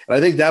know. Like, and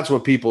I think that's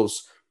what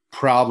people's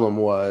problem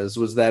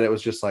was that it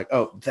was just like,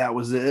 oh, that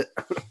was it.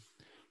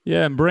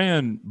 Yeah. And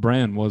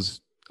Bran was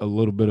a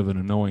little bit of an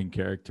annoying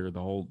character the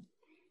whole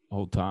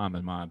time,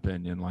 in my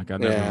opinion. Like I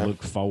never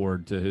looked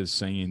forward to his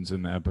scenes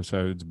in the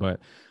episodes, but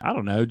I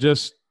don't know,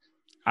 just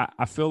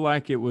I feel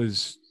like it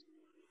was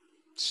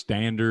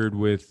standard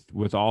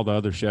with all the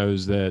other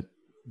shows that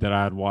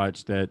I'd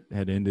watched that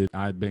had ended,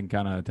 I'd been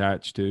kind of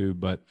attached to.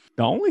 But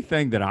the only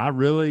thing that I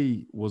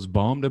really was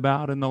bummed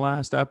about in the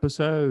last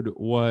episode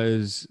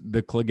was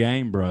the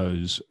Clegane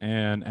bros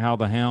and how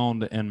the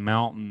Hound and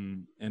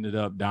Mountain ended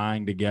up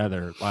dying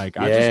together. Like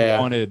I just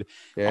wanted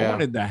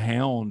the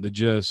Hound to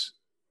just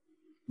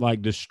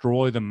like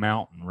destroy the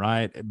Mountain,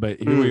 right? But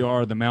here we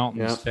are, the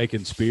Mountain's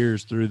taking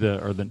spears through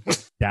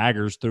the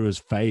daggers through his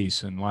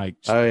face and like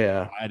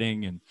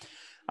fighting, and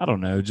I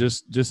don't know,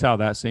 just how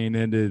that scene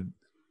ended.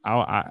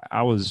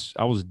 I was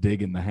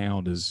digging the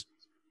Hound, as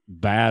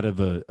bad of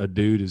a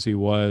dude as he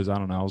was. I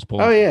don't know. I was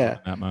pulling.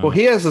 That moment. Well,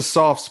 he has a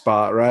soft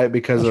spot, right,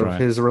 because of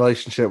his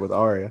relationship with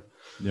Arya.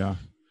 Yeah,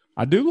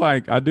 I do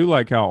like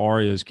how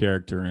Arya's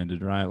character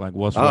ended, right? Like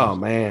what's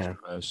man,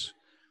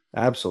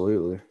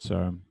 absolutely.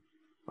 So,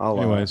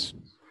 anyways,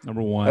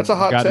 number 1. That's a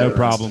hot got take. No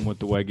problem with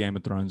the way Game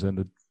of Thrones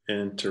ended.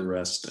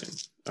 Interesting.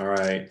 All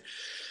right.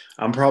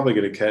 I'm probably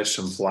going to catch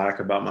some flack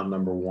about my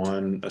number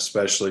 1,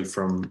 especially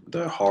from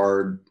the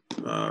hard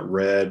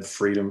red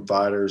freedom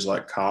fighters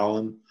like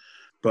Colin.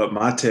 But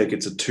my take,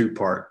 it's a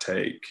 2-part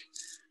take.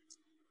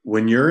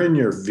 When you're in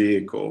your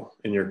vehicle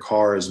and your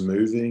car is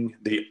moving,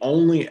 the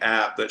only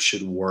app that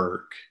should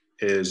work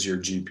is your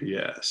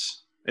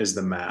GPS, is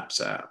the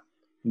Maps app.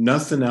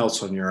 Nothing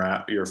else on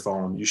your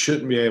phone. You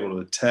shouldn't be able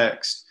to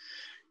text.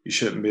 You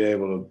shouldn't be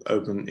able to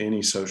open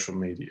any social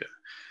media.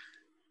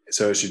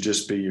 So it should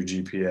just be your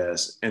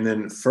GPS. And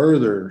then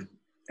further,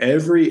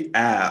 every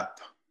app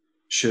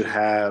should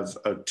have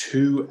a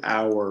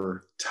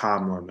 2-hour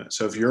time limit.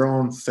 So if you're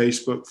on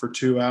Facebook for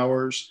 2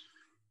 hours,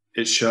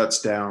 it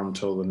shuts down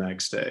until the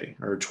next day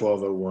or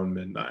 12:01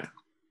 midnight,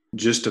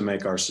 just to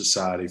make our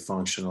society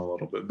function a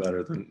little bit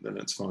better than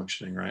it's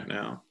functioning right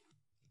now.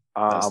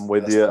 I'm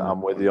with you.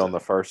 I'm with you on the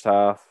first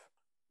half.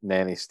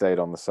 Nanny stayed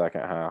on the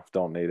second half.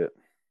 Don't need it.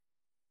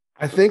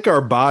 I think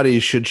our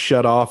bodies should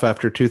shut off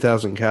after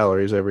 2,000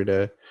 calories every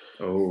day.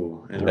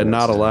 Oh, and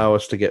not allow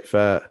us to get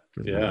fat.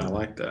 Yeah, I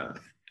like that.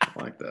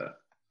 I like that.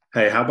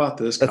 Hey, how about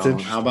this, That's Colin?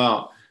 How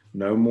about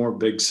no more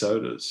big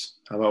sodas?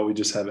 How about we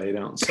just have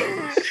 8-ounce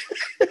sodas?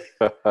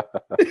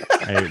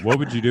 Hey, what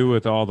would you do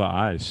with all the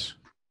ice?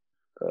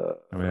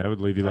 I mean, that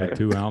would leave you like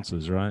 2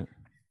 ounces, right?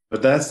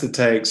 But that's the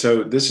take.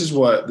 So this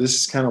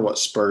is kind of what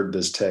spurred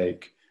this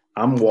take.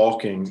 I'm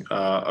walking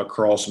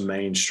across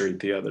Main Street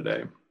the other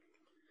day.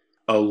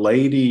 A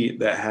lady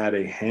that had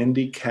a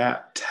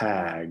handicap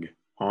tag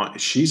on,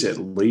 she's at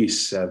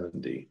least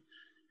 70.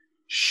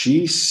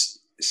 She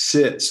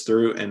sits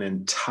through an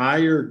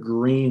entire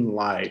green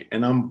light,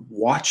 and I'm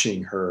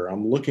watching her.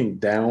 I'm looking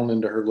down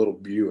into her little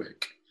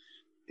Buick.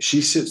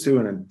 She sits through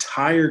an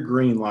entire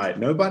green light.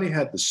 Nobody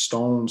had the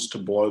stones to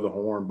blow the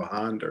horn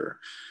behind her.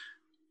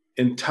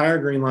 Entire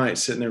green light,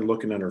 sitting there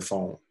looking at her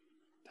phone.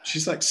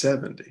 She's like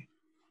 70.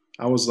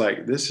 I was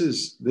like, this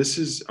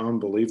is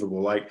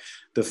unbelievable. Like,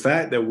 the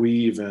fact that we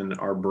even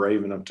are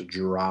brave enough to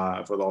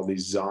drive with all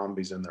these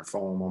zombies in their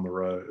phone on the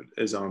road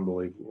is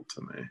unbelievable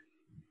to me.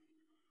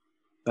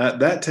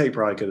 That take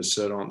probably could have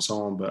stood on its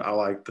own, but I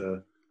like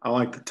to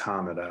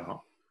time it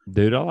out.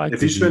 Dude, I like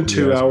if you spend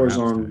 2 hours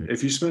on tag.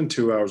 if you spend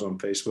 2 hours on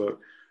Facebook,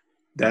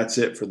 that's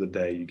it for the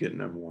day. You get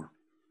no more.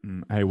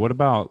 Hey, what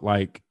about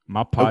like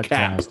my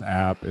podcast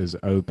app is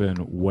open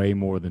way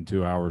more than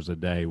 2 hours a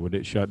day? Would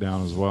it shut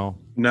down as well?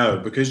 No,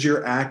 because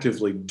you're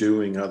actively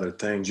doing other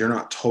things. You're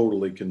not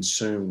totally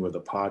consumed with a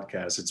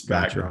podcast. It's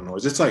background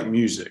noise. It's like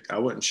music. I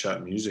wouldn't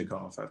shut music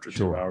off after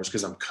 2 hours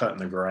because I'm cutting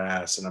the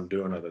grass and I'm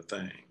doing other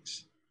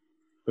things.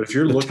 But if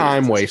you're looking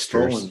time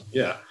wasters,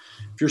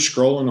 if you're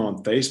scrolling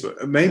on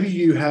Facebook, maybe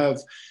you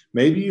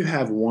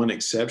have one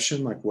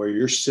exception, like where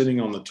you're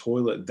sitting on the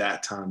toilet,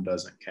 that time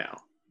doesn't count.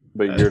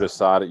 But you're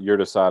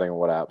deciding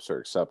what apps are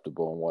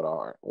acceptable and what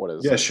aren't. What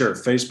is? Yeah, sure.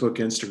 Facebook,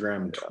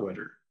 Instagram, and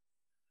Twitter.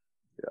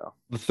 Yeah.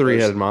 The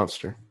three-headed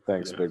monster.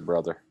 Thanks, big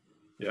brother.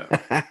 Yeah.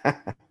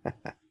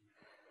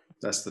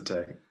 That's the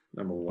take.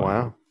 Number one.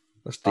 Wow.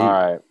 That's deep. All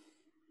right.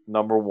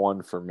 Number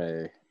one for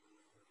me.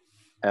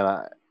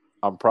 And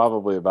I'm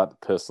probably about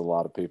to piss a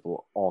lot of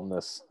people on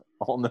this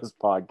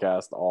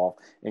podcast off,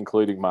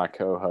 including my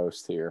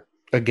co-host here.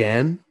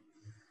 Again.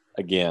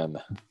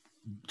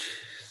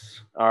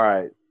 All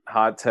right.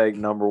 Hot take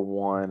number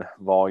one,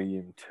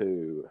 volume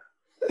 2.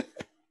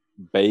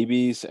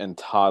 Babies and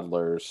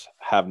toddlers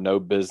have no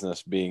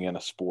business being in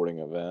a sporting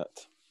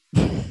event.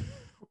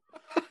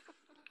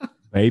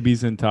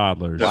 Babies and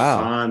toddlers.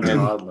 Wow.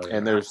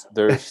 And there's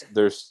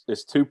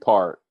it's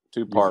two-part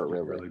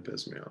really. Really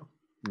pissed me off.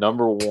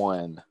 Number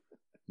one,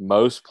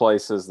 most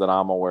places that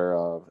I'm aware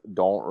of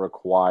don't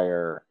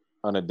require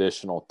an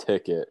additional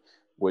ticket,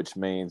 which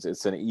means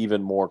it's an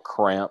even more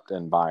cramped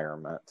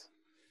environment.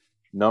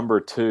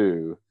 Number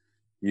two,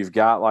 you've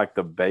got like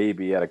the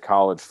baby at a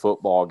college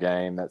football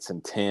game that's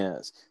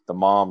intense. The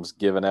mom's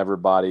giving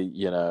everybody,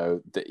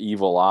 the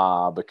evil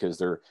eye because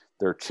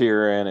they're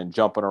cheering and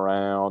jumping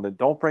around. And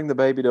don't bring the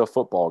baby to a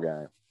football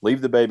game.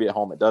 Leave the baby at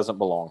home. It doesn't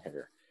belong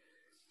here.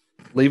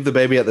 Leave the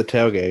baby at the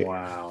tailgate.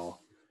 Wow.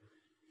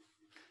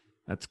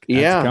 That's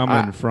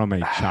coming from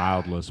a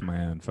childless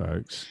man,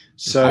 folks.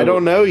 So I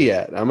don't know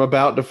yet. I'm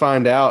about to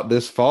find out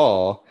this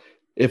fall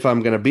if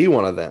I'm going to be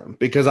one of them,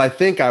 because I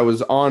think I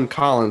was on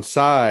Colin's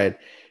side,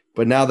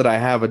 but now that I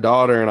have a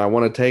daughter and I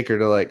want to take her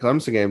to like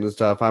Clemson games and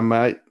stuff, I'm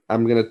going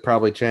to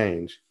probably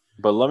change.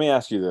 But let me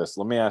ask you this.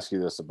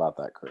 About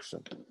that,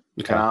 Christian.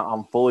 Okay. And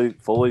I'm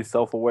fully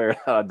self-aware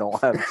that I don't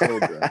have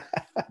children,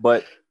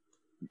 but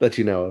that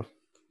you know of.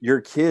 Your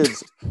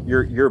kids,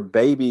 your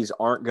babies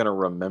aren't going to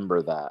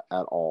remember that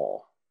at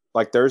all.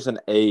 Like, there's an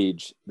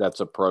age that's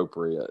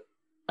appropriate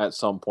at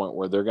some point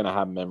where they're going to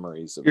have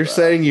memories of You're that.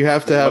 saying you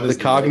have to have the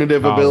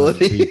cognitive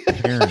ability?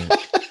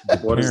 The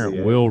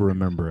parent will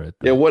remember it.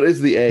 Yeah, what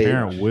is the age? The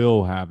parent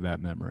will have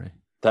that memory.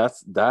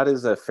 That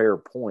is a fair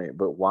point,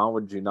 but why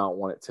would you not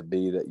want it to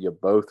be that you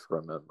both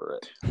remember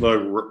it?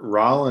 Look,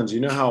 Rollins, you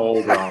know how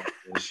old Rollins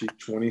is. She's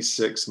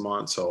 26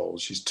 months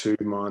old. She's 2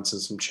 months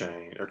and some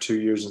change, or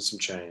 2 years and some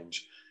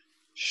change.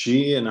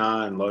 She and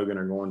I and Logan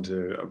are going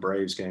to a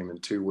Braves game in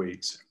 2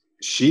 weeks.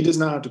 She does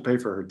not have to pay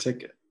for her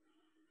ticket.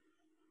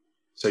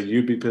 So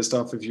you'd be pissed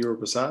off if you were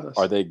beside us?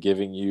 Are they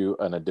giving you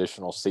an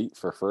additional seat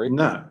for free?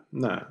 No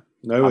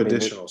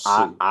additional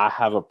seat. I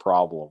have a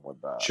problem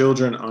with that.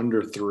 Children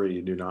under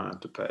 3 do not have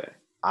to pay.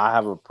 I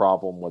have a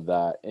problem with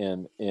that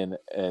in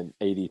an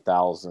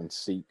 80,000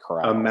 seat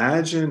crowd.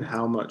 Imagine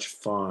how much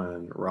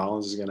fun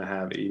Rollins is going to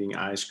have eating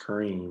ice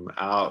cream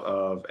out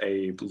of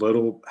a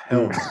little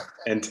helmet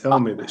and tell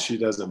me that she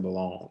doesn't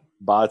belong.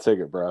 Buy a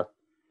ticket, bro.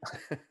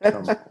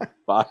 Come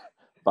on.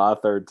 Buy a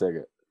third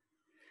ticket.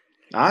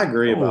 I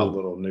agree about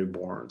little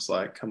newborns.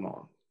 Like, come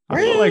on. I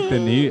feel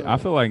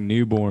like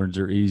newborns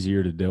are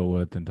easier to deal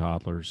with than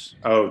toddlers.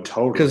 Oh,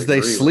 totally. Because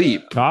they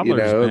sleep.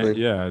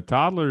 Toddlers,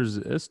 toddlers,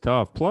 it's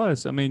tough.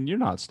 Plus, I mean, you're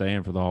not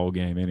staying for the whole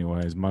game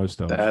anyways.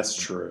 Most of them. That's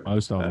true.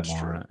 Most of them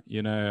aren't.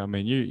 You know, I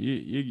mean,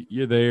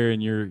 you're there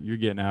and you're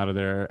getting out of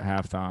there at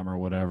halftime or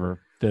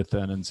whatever, fifth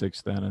inning,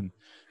 sixth inning.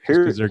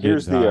 Here's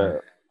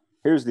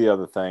the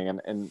other thing,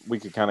 and we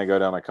could kind of go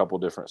down a couple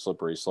different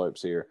slippery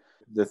slopes here.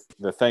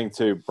 The thing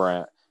too,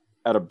 Brant,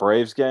 at a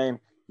Braves game,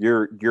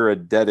 you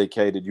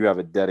have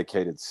a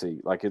dedicated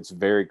seat. Like, it's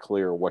very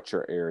clear what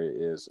your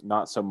area is.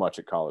 Not so much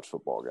at college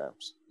football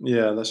games.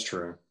 Yeah, that's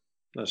true.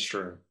 That's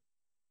true.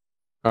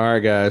 All right,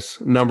 guys.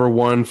 Number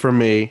 1 for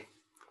me,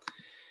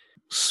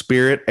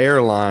 Spirit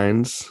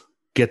Airlines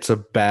gets a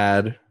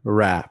bad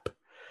rap.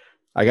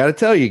 I got to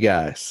tell you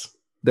guys,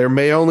 there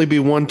may only be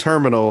one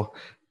terminal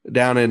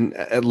down in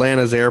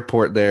Atlanta's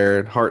airport there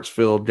in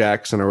Hartsfield,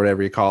 Jackson, or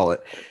whatever you call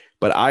it.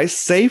 But I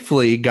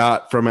safely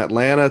got from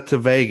Atlanta to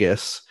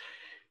Vegas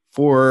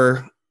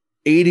for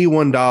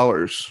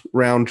 $81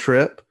 round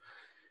trip.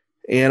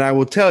 And I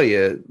will tell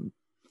you,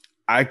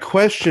 I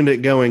questioned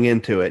it going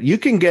into it. You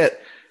can get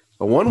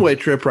a one-way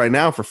trip right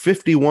now for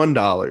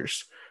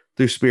 $51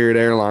 through Spirit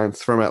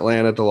Airlines from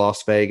Atlanta to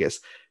Las Vegas.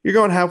 You're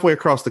going halfway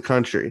across the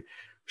country.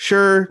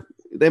 Sure,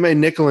 they may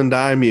nickel and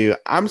dime you.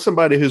 I'm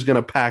somebody who's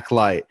going to pack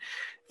light.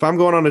 If I'm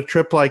going on a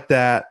trip like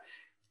that,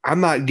 I'm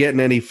not getting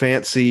any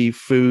fancy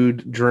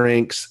food,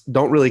 drinks,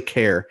 don't really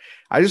care.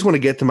 I just want to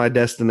get to my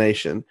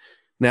destination.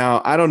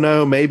 Now, I don't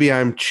know, maybe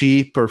I'm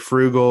cheap or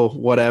frugal,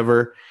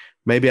 whatever.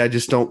 Maybe I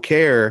just don't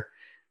care.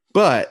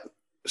 But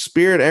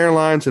Spirit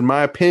Airlines, in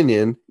my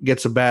opinion,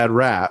 gets a bad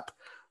rap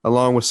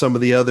along with some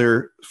of the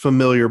other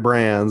familiar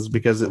brands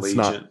because it's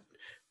not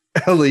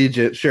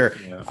Allegiant. Sure.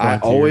 Yeah, I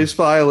always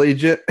fly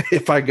Allegiant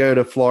if I go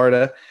to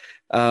Florida.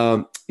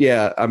 I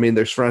mean,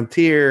 there's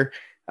Frontier,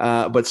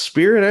 but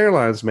Spirit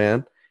Airlines,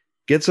 man,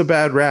 gets a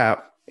bad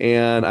rap.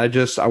 And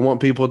I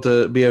want people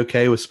to be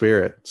okay with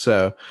Spirit.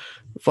 So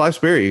fly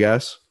Spirit, you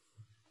guys.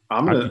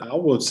 I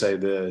would say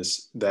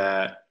this,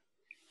 that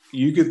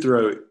you could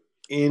throw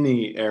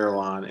any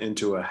airline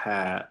into a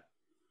hat,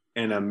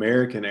 and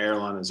American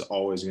airline is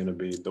always going to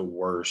be the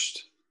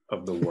worst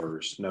of the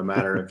worst. No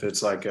matter if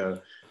it's like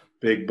a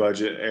big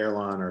budget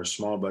airline or a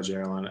small budget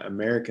airline,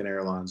 American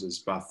Airlines is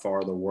by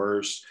far the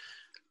worst.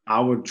 I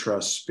would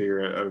trust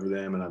Spirit over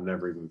them, and I've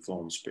never even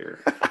flown Spirit.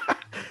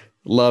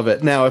 Love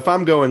it. Now, if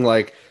I'm going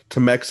like to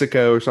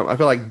Mexico or something, I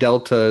feel like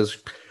Delta is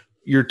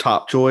your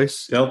top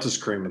choice. Delta's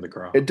cream of the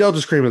crop.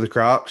 Delta's cream of the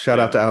crop. Shout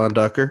out to Alan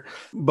Ducker.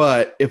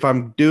 But if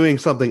I'm doing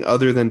something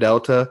other than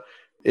Delta,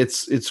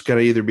 it's going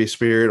to either be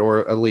Spirit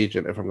or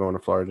Allegiant if I'm going to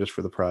Florida just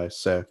for the price.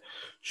 So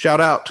shout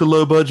out to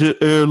low budget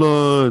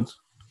airlines.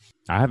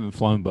 I haven't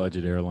flown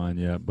budget airline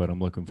yet, but I'm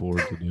looking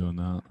forward to doing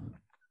that.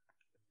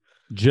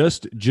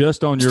 Just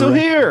on your still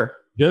here.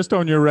 Just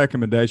on your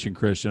recommendation,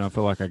 Christian, I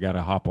feel like I got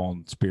to hop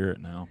on Spirit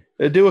now.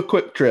 Do a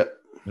quick trip.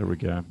 There we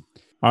go.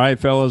 All right,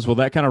 fellas. Well,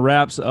 that kind of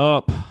wraps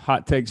up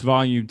Hot Takes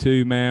Volume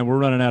 2, man. We're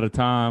running out of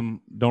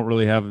time. Don't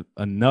really have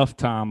enough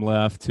time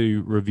left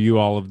to review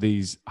all of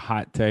these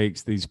hot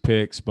takes, these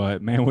picks.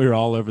 But, man, we were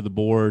all over the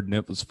board, and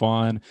it was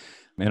fun.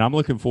 And I'm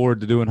looking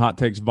forward to doing Hot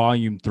Takes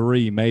Volume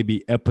 3,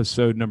 maybe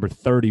episode number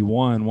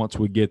 31 once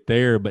we get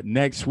there. But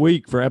next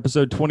week for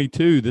episode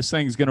 22, this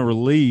thing's going to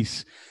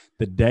release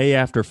the day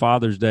after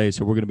Father's Day.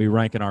 So we're going to be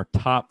ranking our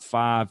top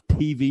 5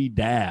 TV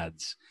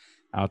dads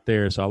out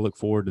there. So I look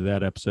forward to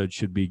that episode.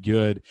 Should be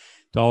good.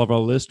 To all of our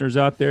listeners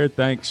out there,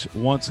 thanks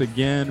once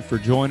again for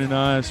joining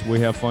us. We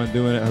have fun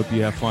doing it. Hope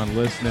you have fun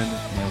listening,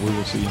 and we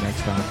will see you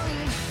next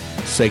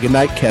time. Say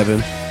goodnight,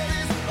 Kevin.